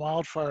flood and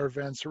wildfire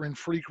events are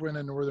infrequent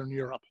in Northern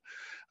Europe,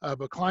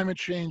 but climate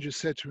change is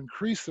said to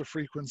increase the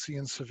frequency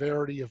and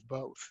severity of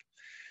both.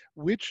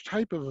 Which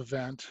type of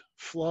event,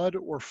 flood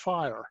or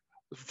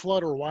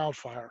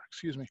wildfire,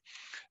 excuse me,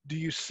 do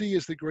you see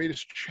as the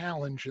greatest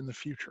challenge in the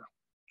future?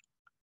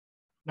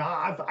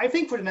 Now, I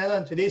think for the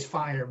Netherlands, it is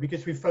fire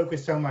because we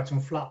focus so much on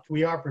flood.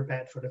 We are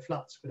prepared for the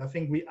floods, but I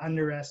think we're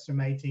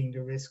underestimating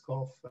the risk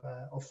of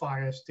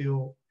fire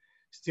still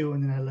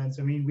in the Netherlands.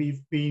 I mean,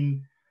 we've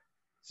been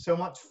so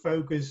much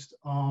focused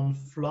on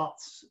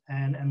floods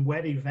and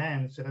wet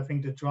events that I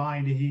think the dry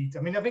and the heat. I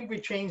mean, I think we're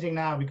changing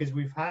now because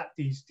we've had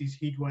these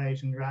heat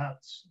waves and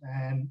droughts,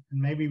 and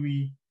maybe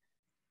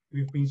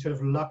we've been sort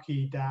of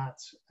lucky that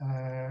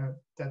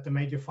that the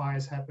major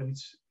fires happened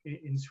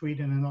in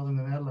Sweden and not in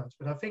the Netherlands.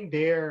 But I think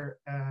there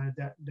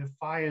that the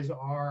fires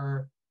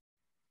are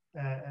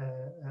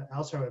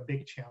also a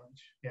big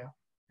challenge. Yeah.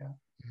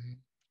 Mm-hmm.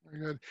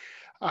 Very good.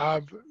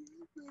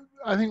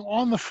 I think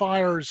on the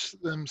fires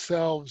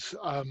themselves,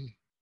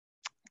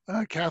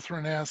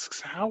 Catherine asks,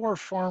 how are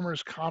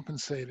farmers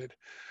compensated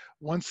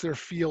once their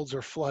fields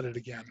are flooded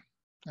again?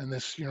 And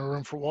this,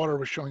 Room for Water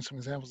was showing some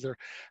examples there.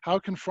 How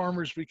can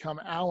farmers become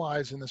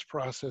allies in this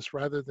process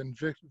rather than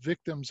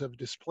victims of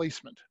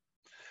displacement?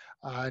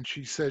 And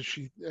she says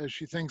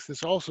she thinks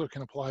this also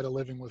can apply to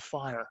living with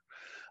fire.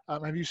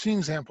 Have you seen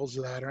examples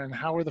of that, and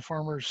how are the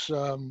farmers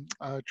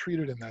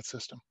treated in that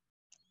system?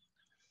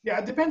 Yeah,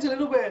 it depends a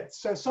little bit.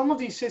 So some of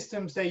these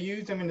systems, they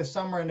use them in the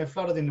summer and they're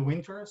flooded in the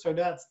winter. So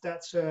that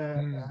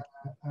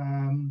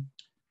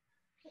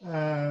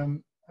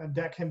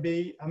can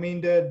be, I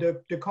mean,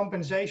 the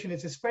compensation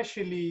is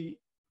especially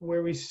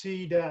where we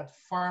see that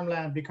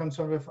farmland becomes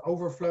sort of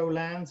overflow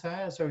land.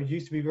 So it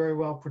used to be very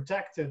well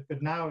protected,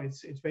 but now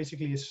it's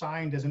basically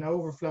assigned as an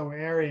overflow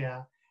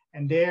area.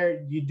 And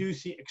there you do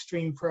see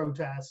extreme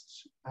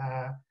protests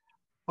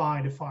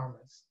by the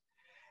farmers.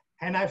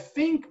 And I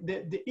think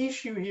that the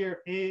issue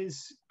here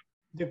is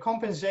the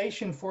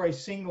compensation for a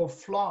single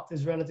flood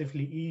is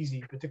relatively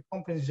easy, but the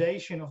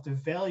compensation of the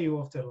value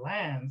of the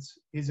land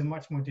is a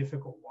much more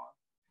difficult one.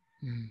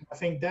 I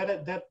think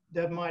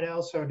that might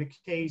also the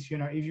case,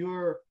 if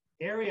your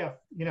area,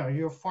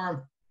 your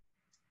farm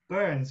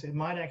burns, it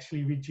might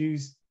actually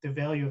reduce the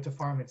value of the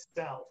farm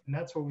itself. And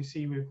that's what we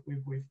see with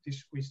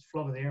these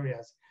flooded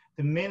areas.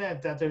 The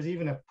minute that there's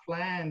even a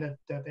plan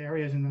that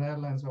areas in the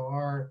Netherlands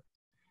are,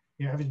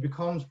 if it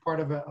becomes part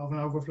of an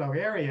overflow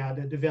area,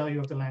 the value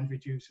of the land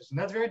reduces. And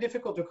that's very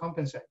difficult to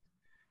compensate.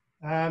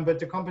 But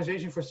the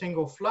compensation for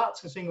single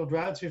floods and single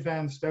droughts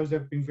events, those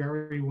have been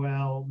very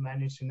well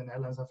managed in the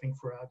Netherlands, I think,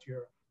 throughout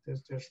Europe.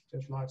 There's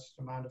large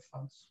amount of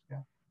funds,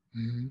 yeah.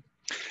 Mm-hmm.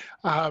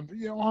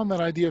 On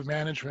that idea of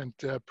management,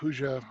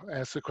 Pooja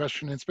asked the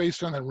question. It's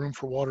based on that Room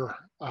for Water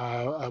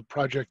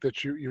project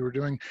that you were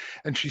doing,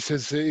 and she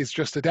says it's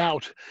just a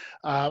doubt.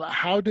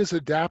 How does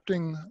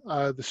adapting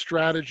the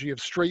strategy of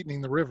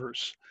straightening the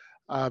rivers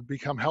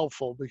become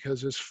helpful?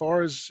 Because as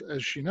far as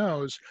she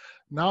knows,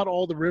 not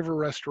all the river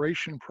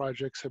restoration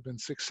projects have been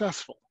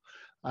successful.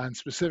 And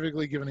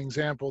specifically, give an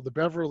example, the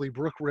Beverly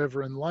Brook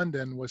River in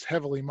London was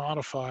heavily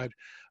modified,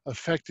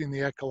 affecting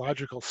the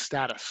ecological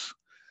status.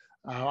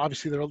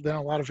 Obviously, there are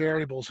a lot of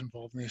variables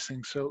involved in these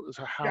things. So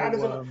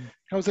how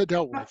is that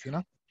dealt with?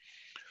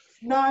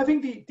 No, I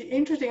think the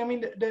interesting. I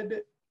mean,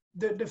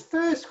 the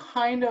first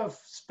kind of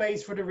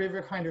space for the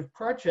river kind of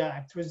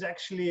project was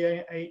actually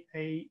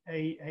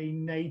a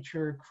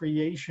nature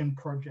creation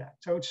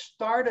project. So it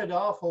started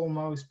off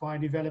almost by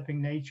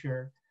developing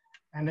nature,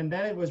 and then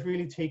it was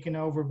really taken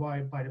over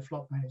by the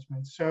flood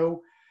management.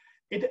 So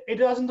it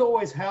doesn't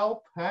always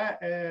help.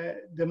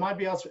 There might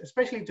be also,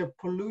 especially the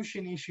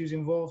pollution issues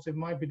involved. It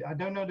might be, I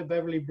don't know the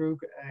Beverly Brook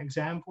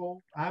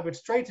example, but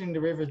straightening the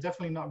river is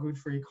definitely not good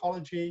for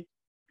ecology.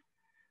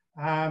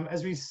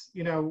 As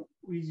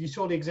you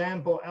saw the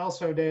example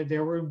also, they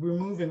were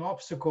removing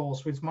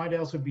obstacles, which might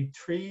also be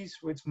trees,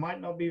 which might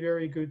not be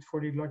very good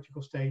for the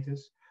ecological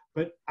status.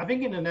 But I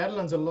think in the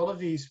Netherlands, a lot of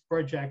these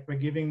projects, by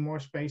giving more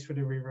space for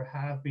the river,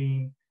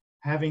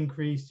 have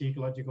increased the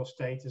ecological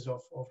status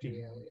of the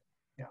area.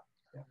 Yeah,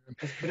 yeah.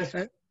 But it's,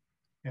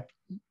 yeah.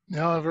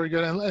 No, very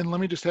good. And let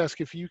me just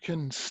ask if you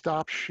can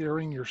stop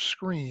sharing your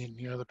screen,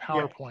 the Yeah,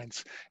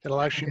 PowerPoints.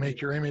 It'll actually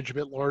make your image a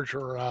bit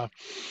larger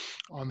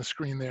on the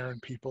screen there,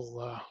 and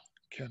people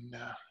can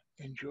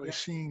enjoy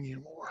seeing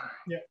you more.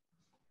 Yeah.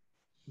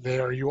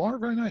 There you are.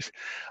 Very nice.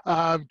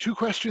 Two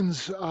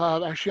questions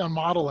actually on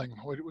modeling,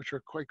 which are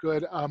quite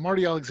good.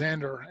 Marty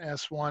Alexander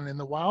asked one,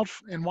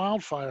 in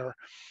wildfire,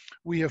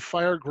 we have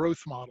fire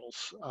growth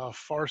models,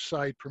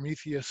 Farsight,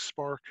 Prometheus,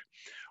 Spark.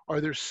 Are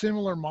there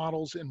similar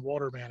models in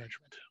water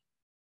management?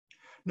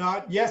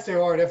 No, yes,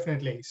 there are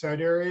definitely. So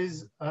there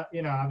is, I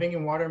think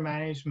in water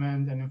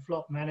management and in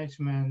flood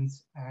management,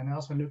 and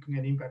also looking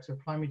at impacts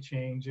of climate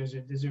change, there's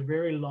a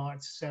very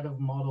large set of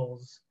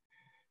models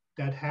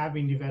that have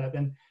been developed,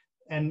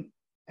 and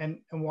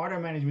water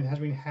management has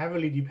been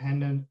heavily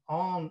dependent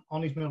on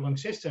these modeling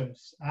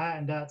systems,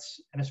 and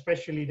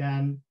especially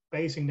then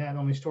basing that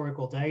on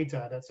historical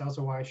data. That's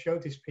also why I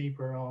showed this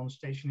paper on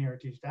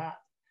stationarity, that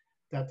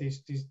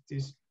this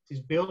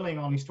building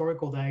on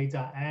historical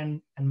data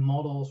and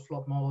models,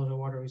 flood models, or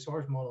water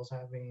resource models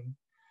have been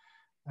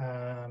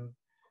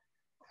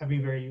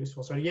very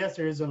useful. So yes,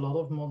 there is a lot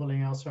of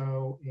modeling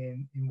also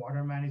in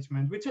water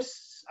management, which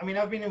is,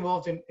 I've been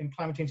involved in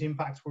climate change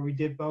impacts where we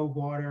did both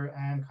water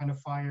and kind of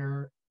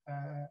fire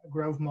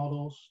growth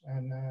models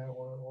and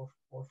or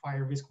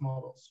fire risk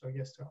models. So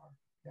yes, there are.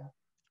 Yeah.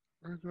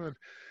 Very good.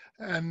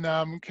 And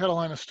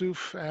Catalina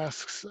Stoof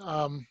asks,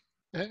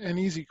 an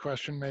easy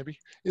question maybe,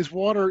 is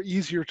water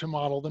easier to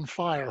model than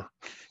fire?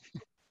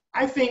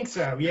 I think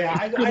so.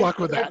 Yeah. Good luck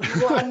with that.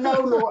 Well,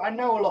 I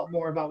know a lot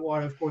more about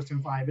water, of course,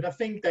 than fire, but I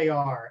think they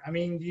are.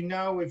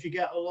 If you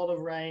get a lot of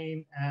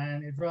rain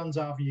and it runs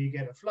off, you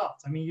get a flood.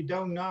 You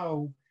don't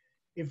know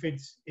if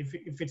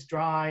it's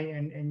dry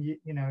and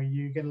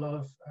you get a lot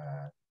of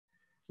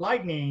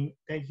lightning,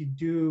 that you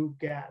do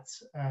get,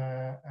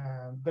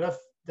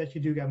 that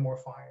you do get more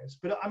fires.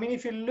 But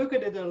if you look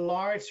at it at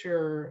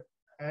larger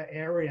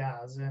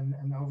areas and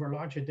over a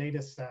larger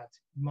data set,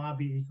 it might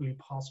be equally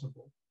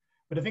possible.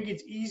 But I think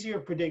it's easier to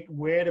predict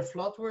where the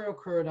flood will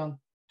occur than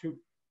to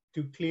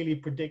clearly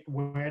predict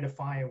where the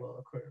fire will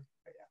occur.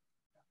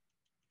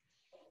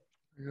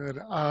 Good.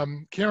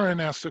 Karen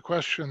asked a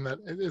question that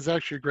is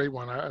actually a great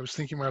one. I was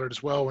thinking about it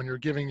as well when you're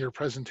giving your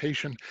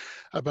presentation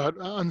about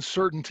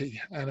uncertainty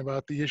and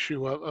about the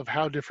issue of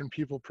how different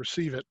people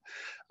perceive it.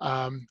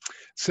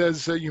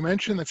 Says you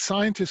mentioned that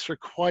scientists are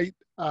quite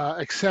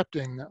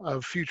accepting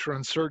of future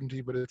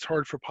uncertainty, but it's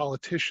hard for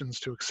politicians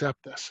to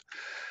accept this.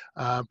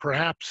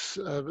 Perhaps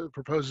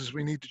proposes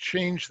we need to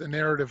change the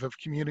narrative of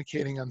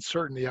communicating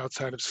uncertainty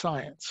outside of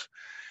science.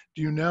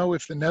 Do you know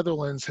if the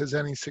Netherlands has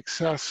any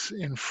success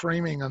in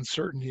framing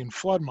uncertainty in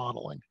flood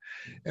modeling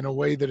in a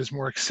way that is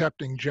more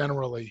accepting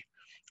generally?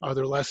 Are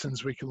there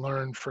lessons we can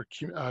learn for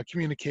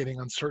communicating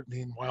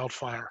uncertainty in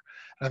wildfire?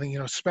 And I think,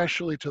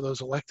 especially to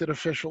those elected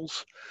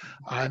officials,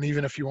 and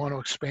even if you want to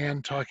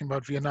expand talking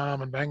about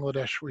Vietnam and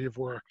Bangladesh where you've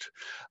worked,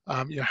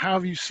 how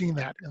have you seen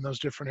that in those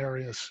different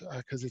areas?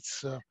 Because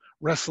it's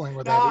wrestling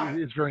with that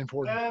is very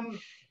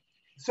important.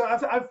 So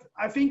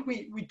I think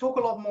we talk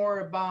a lot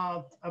more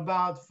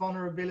about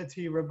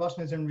vulnerability,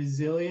 robustness, and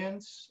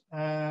resilience,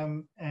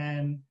 and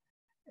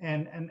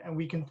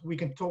we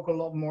can talk a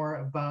lot more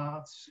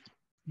about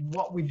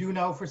what we do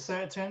know for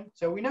certain.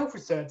 So we know for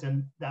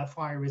certain that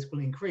fire risk will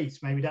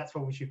increase. Maybe that's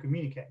what we should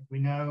communicate. We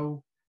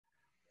know,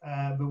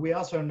 but we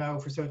also know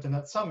for certain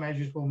that some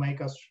measures will make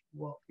us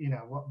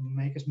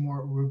make us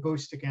more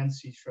robust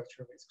against these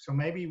structural risks. So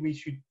maybe we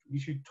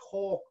should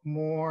talk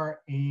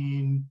more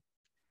in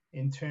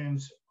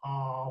terms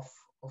of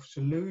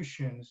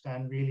solutions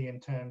than really in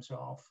terms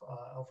of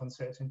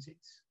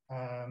uncertainties.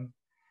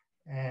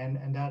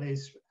 And that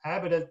is,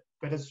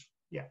 but as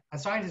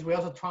as scientists, we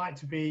also try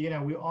to be,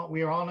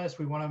 we are honest.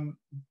 We want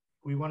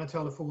to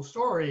tell the full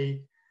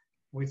story,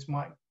 which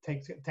might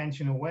take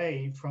attention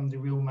away from the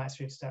real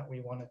message that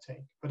we want to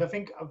take. But I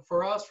think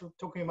for us,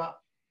 talking about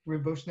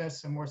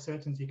robustness and more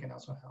certainty can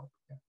also help.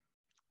 Yeah.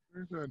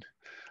 Very good.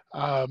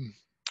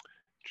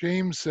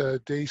 James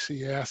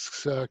Dacey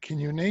asks, can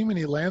you name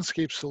any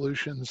landscape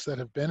solutions that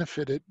have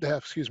benefited,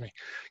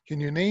 can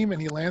you name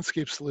any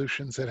landscape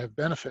solutions that have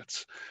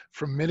benefits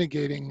from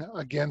mitigating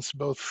against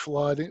both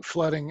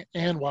flooding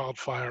and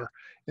wildfire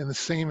in the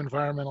same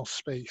environmental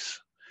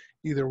space,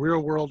 either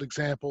real world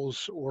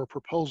examples or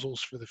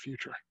proposals for the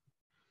future?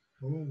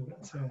 Ooh,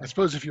 I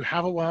suppose if you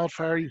have a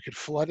wildfire, you could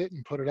flood it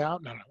and put it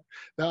out. No.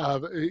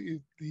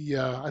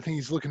 I think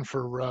he's looking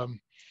for,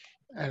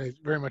 and it's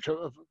very much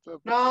a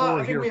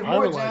core here of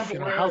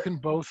PyroLife. How can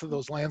both of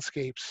those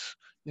landscapes,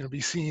 be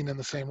seen in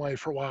the same way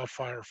for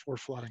wildfire, for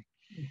flooding?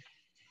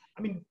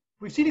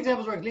 We've seen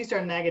examples where at least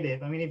they're negative.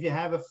 If you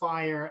have a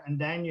fire and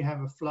then you have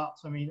a flood,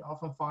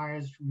 often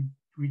fires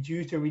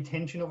reduce the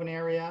retention of an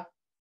area.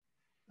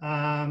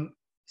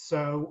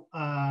 So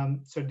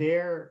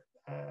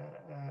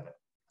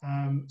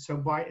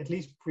by at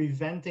least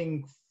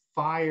preventing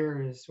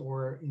fires,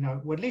 or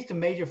well, at least the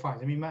major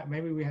fires. I mean,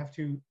 maybe we have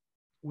to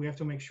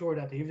make sure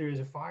that if there is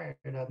a fire,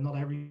 that not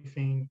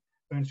everything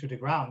burns to the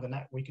ground, and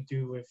that we could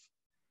do with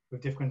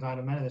different kind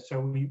of methods.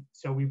 So we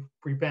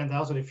prevent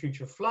also the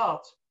future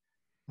flood,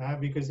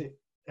 because a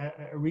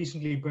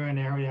recently burned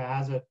area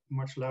has a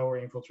much lower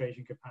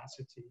infiltration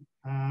capacity.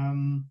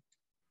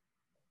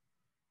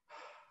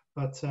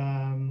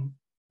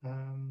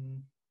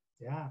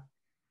 Yeah,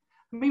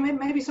 I mean,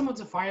 maybe some of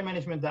the fire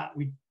management that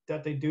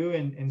they do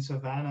in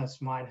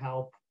savannas might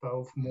help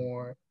both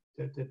more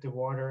the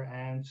water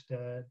and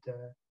the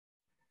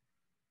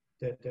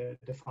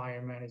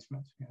fire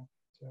management. Yeah.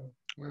 So.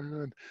 Very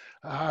good.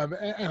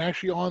 And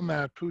actually on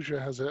that, Pooja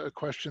has a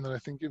question that I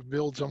think it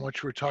builds on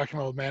what you were talking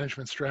about with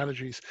management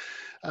strategies.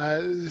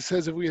 It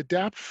says, if we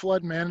adapt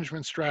flood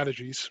management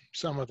strategies,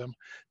 some of them,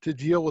 to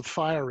deal with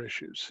fire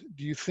issues,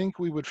 do you think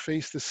we would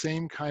face the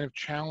same kind of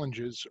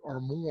challenges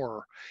or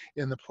more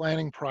in the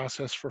planning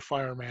process for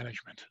fire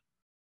management?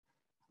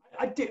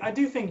 I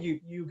do think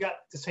you got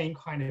the same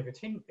kind of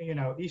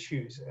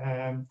issues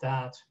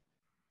that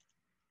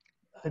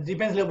it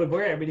depends a little bit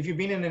where, but if you've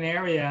been in an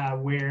area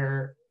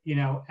where,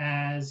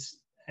 as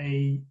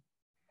a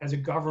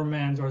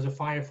government or as a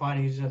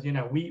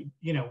firefighting, we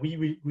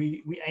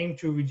aim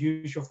to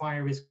reduce your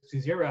fire risk to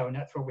zero, and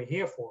that's what we're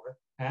here for.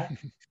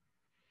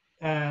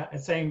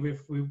 Same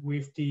with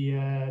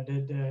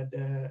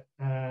the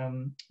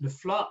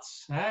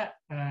floods.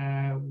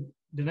 The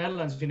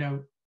Netherlands,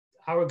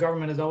 our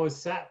government has always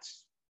said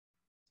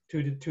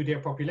to their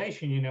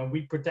population,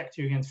 we protect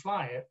you against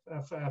floods.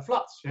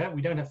 Yeah?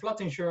 We don't have flood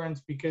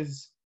insurance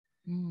because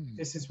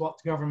this is what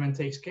the government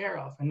takes care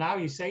of. And now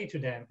you say to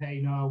them,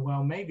 hey,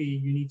 well, maybe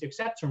you need to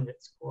accept some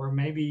risk, or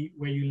maybe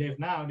where you live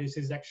now, this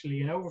is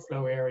actually an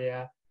overflow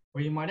area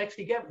where you might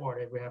actually get water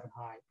if we have it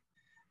high.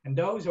 And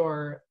those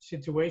are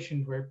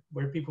situations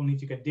where people need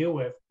to get deal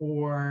with,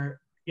 or,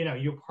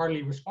 you're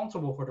partly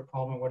responsible for the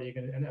problem. What are you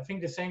going to do? And I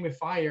think the same with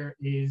fire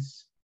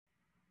is,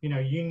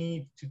 you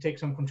need to take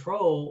some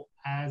control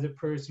as a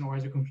person or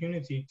as a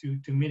community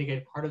to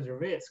mitigate part of the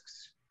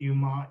risks. You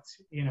might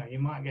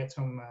get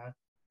some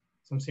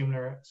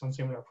similar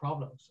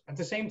problems. At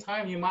the same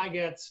time, you might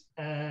get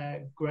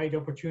great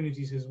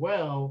opportunities as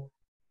well,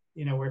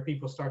 where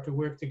people start to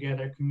work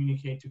together,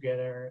 communicate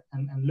together,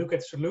 and look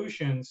at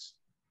solutions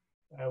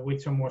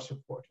with some more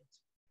support.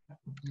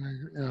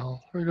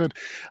 Very good.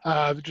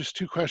 Just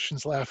two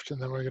questions left,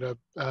 and then we're going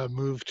to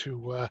move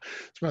to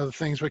some other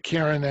things. But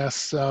Karen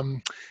asks,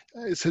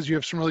 it says you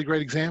have some really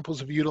great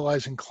examples of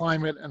utilizing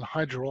climate and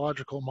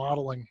hydrological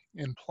modeling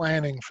in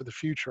planning for the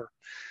future.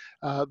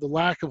 The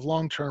lack of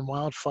long-term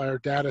wildfire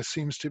data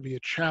seems to be a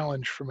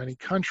challenge for many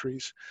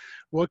countries.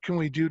 What can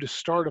we do to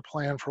start a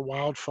plan for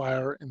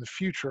wildfire in the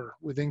future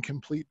with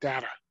incomplete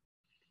data?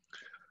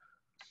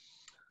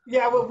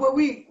 Yeah, well,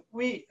 I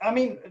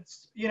mean,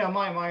 it's,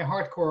 my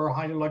hardcore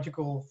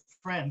hydrological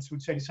friends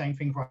would say the same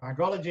thing for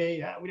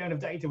hydrology. We don't have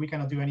data, we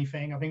cannot do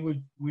anything. I think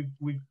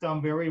we've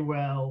done very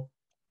well.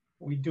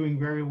 We're doing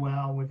very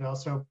well with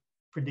also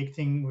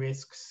predicting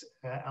risks,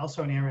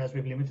 also in areas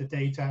with limited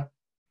data.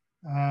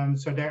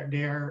 So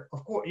there,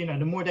 of course,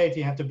 the more data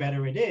you have, the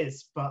better it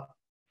is. But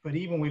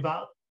even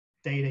without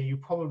data, you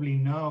probably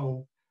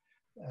know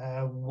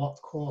what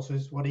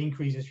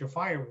increases your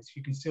fire risk.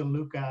 You can still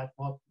look at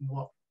what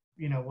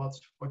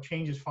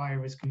changes fire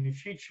risk in the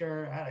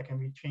future. There can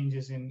be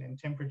changes in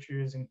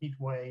temperatures and heat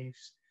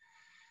waves.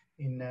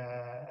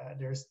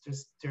 There's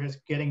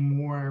getting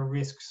more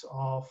risks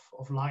of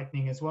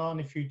lightning as well in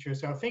the future.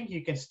 So I think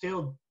you can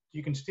still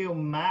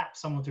map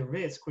some of the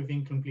risk with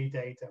incomplete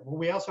data. What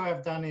we also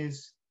have done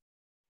is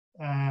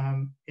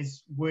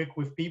work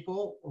with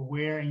people.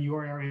 Where in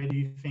your area do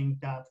you think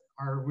that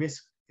our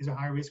risk is a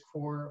high risk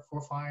for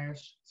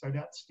fires? So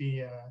that's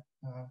the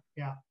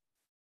yeah.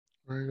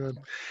 Very good.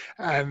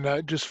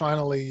 And just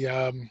finally,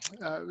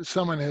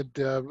 someone had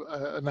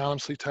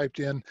anonymously typed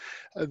in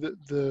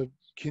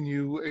can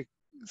you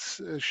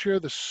share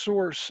the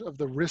source of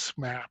the risk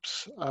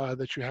maps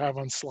that you have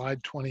on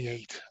slide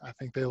 28? I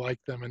think they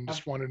like them and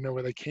just wanted to know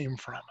where they came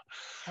from.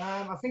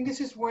 I think this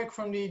is work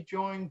from the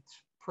Joint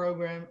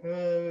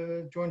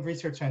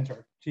Research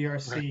Center,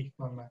 GRC.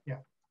 Right. Yeah.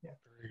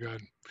 Very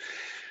good.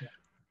 Yeah.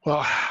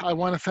 Well, I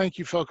want to thank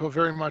you, Fulco,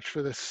 very much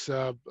for this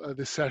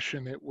this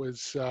session. It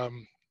was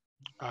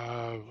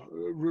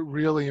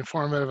really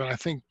informative, and I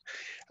think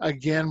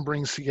again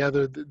brings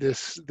together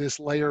this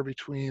layer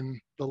between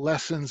the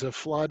lessons of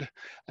flood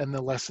and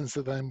the lessons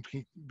that then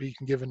be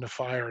given to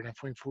fire. And I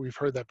think we've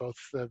heard that both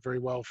very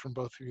well from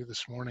both of you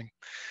this morning.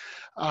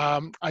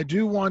 I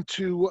do want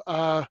to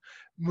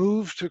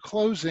move to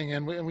closing,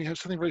 and we have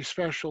something very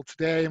special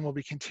today, and we'll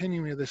be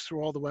continuing this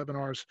through all the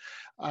webinars.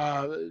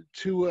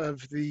 Two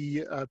of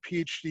the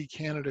PhD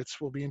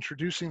candidates will be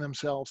introducing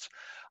themselves,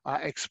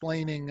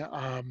 explaining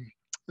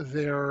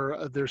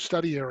their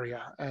study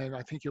area, and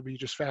I think you'll be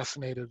just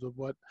fascinated with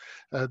what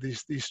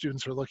these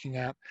students are looking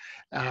at,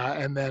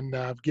 and then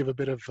give a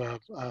bit of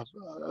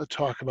a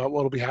talk about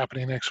what will be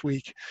happening next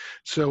week.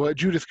 So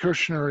Judith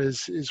Kirshner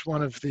is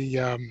one of the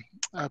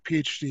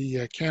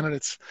PhD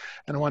candidates,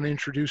 and I want to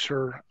introduce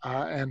her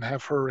and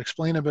have her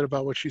explain a bit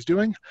about what she's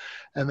doing,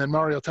 and then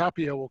Mario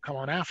Tapia will come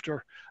on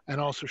after and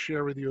also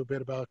share with you a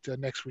bit about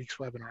next week's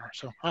webinar.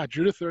 So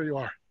Judith, there you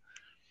are.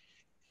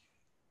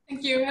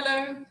 Thank you.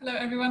 Hello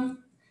everyone.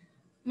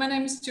 My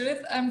name is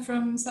Judith. I'm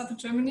from southern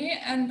Germany,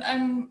 and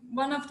I'm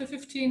one of the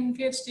 15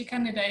 PhD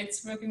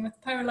candidates working with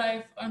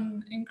PyroLife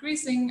on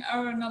increasing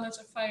our knowledge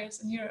of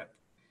fires in Europe.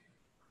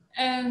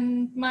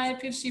 And my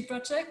PhD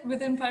project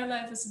within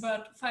PyroLife is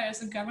about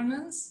fires and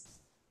governance.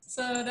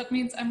 So that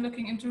means I'm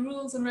looking into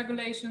rules and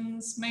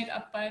regulations made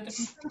up by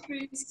different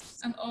countries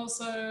and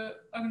also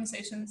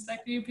organizations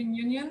like the European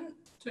Union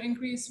to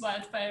increase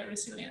wildfire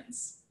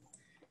resilience.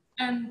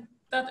 And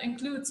that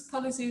includes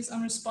policies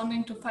on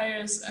responding to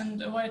fires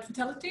and avoid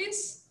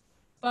fatalities,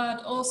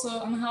 but also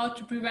on how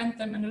to prevent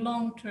them in the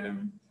long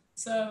term.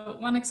 So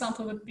one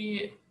example would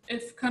be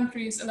if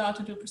countries allow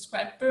to do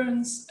prescribed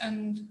burns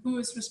and who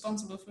is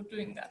responsible for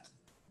doing that.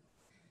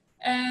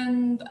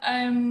 And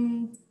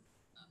I'm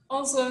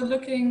also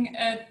looking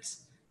at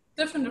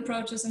different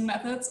approaches and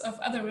methods of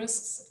other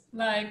risks,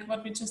 like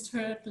what we just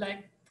heard,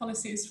 like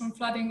policies from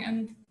flooding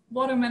and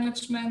water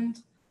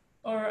management,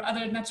 or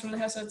other natural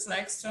hazards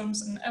like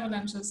storms and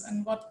avalanches,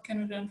 and what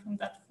can we learn from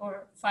that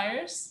for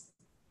fires.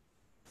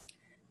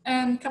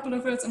 And a couple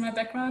of words on my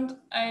background.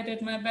 I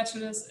did my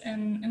bachelor's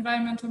in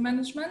environmental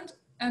management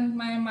and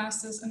my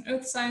master's in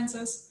earth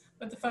sciences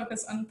with a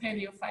focus on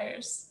paleo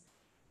fires.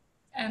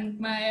 And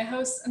my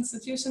host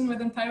institution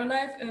within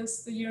PyroLife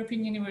is the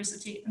European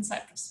University in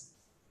Cyprus.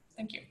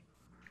 Thank you.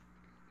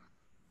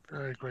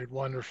 Very great,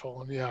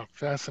 wonderful, and yeah,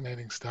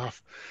 fascinating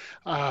stuff.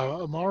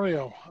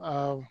 Mario,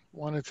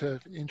 wanted to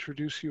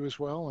introduce you as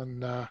well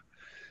and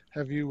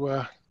have you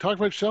talk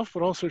about yourself,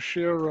 but also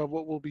share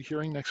what we'll be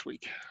hearing next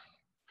week.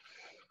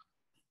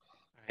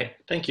 All right,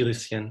 thank you,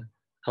 Lucian.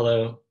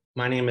 Hello,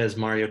 my name is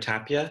Mario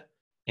Tapia,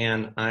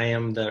 and I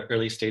am the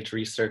early stage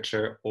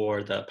researcher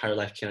or the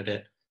PyroLife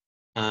candidate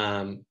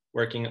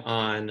working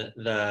on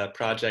the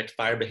project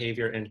Fire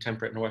Behavior in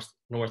Temperate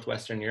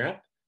Northwestern Europe.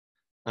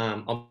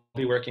 I'll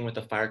be working with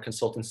the fire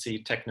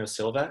consultancy Tecno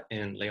Silva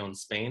in León,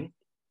 Spain.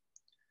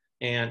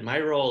 And my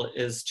role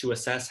is to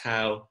assess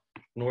how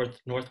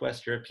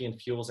Northwest European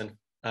fuels and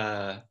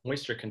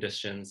moisture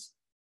conditions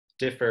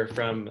differ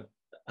from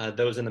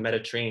those in the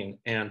Mediterranean,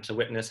 and to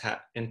witness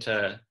and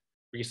to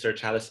research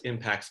how this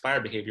impacts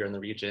fire behavior in the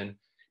region,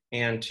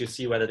 and to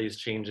see whether these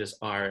changes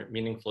are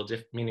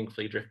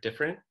meaningfully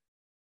different.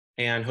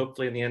 And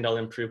hopefully in the end, I'll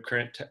improve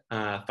current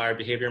fire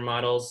behavior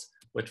models,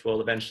 which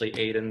will eventually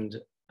aid in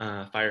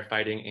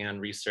firefighting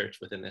and research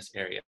within this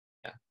area.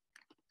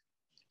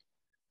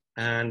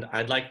 And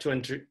I'd like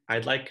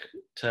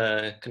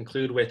to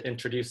conclude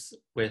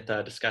with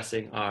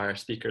discussing our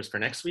speakers for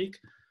next week,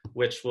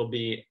 which will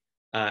be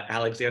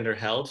Alexander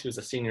Held, who's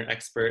a senior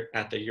expert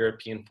at the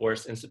European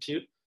Forest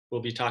Institute.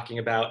 We'll be talking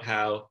about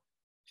how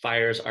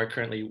fires are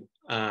currently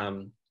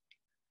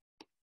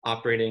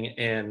operating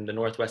in the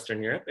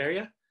Northwestern Europe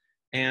area,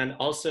 and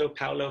also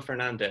Paulo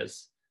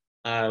Fernandez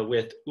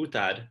with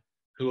UTAD,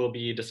 who will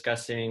be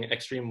discussing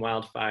extreme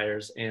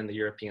wildfires in the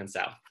European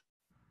South.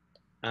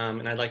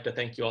 And I'd like to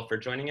thank you all for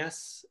joining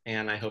us,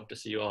 and I hope to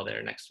see you all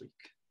there next week.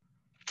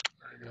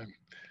 Very good.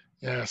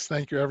 Yes,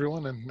 thank you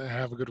everyone, and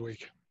have a good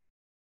week.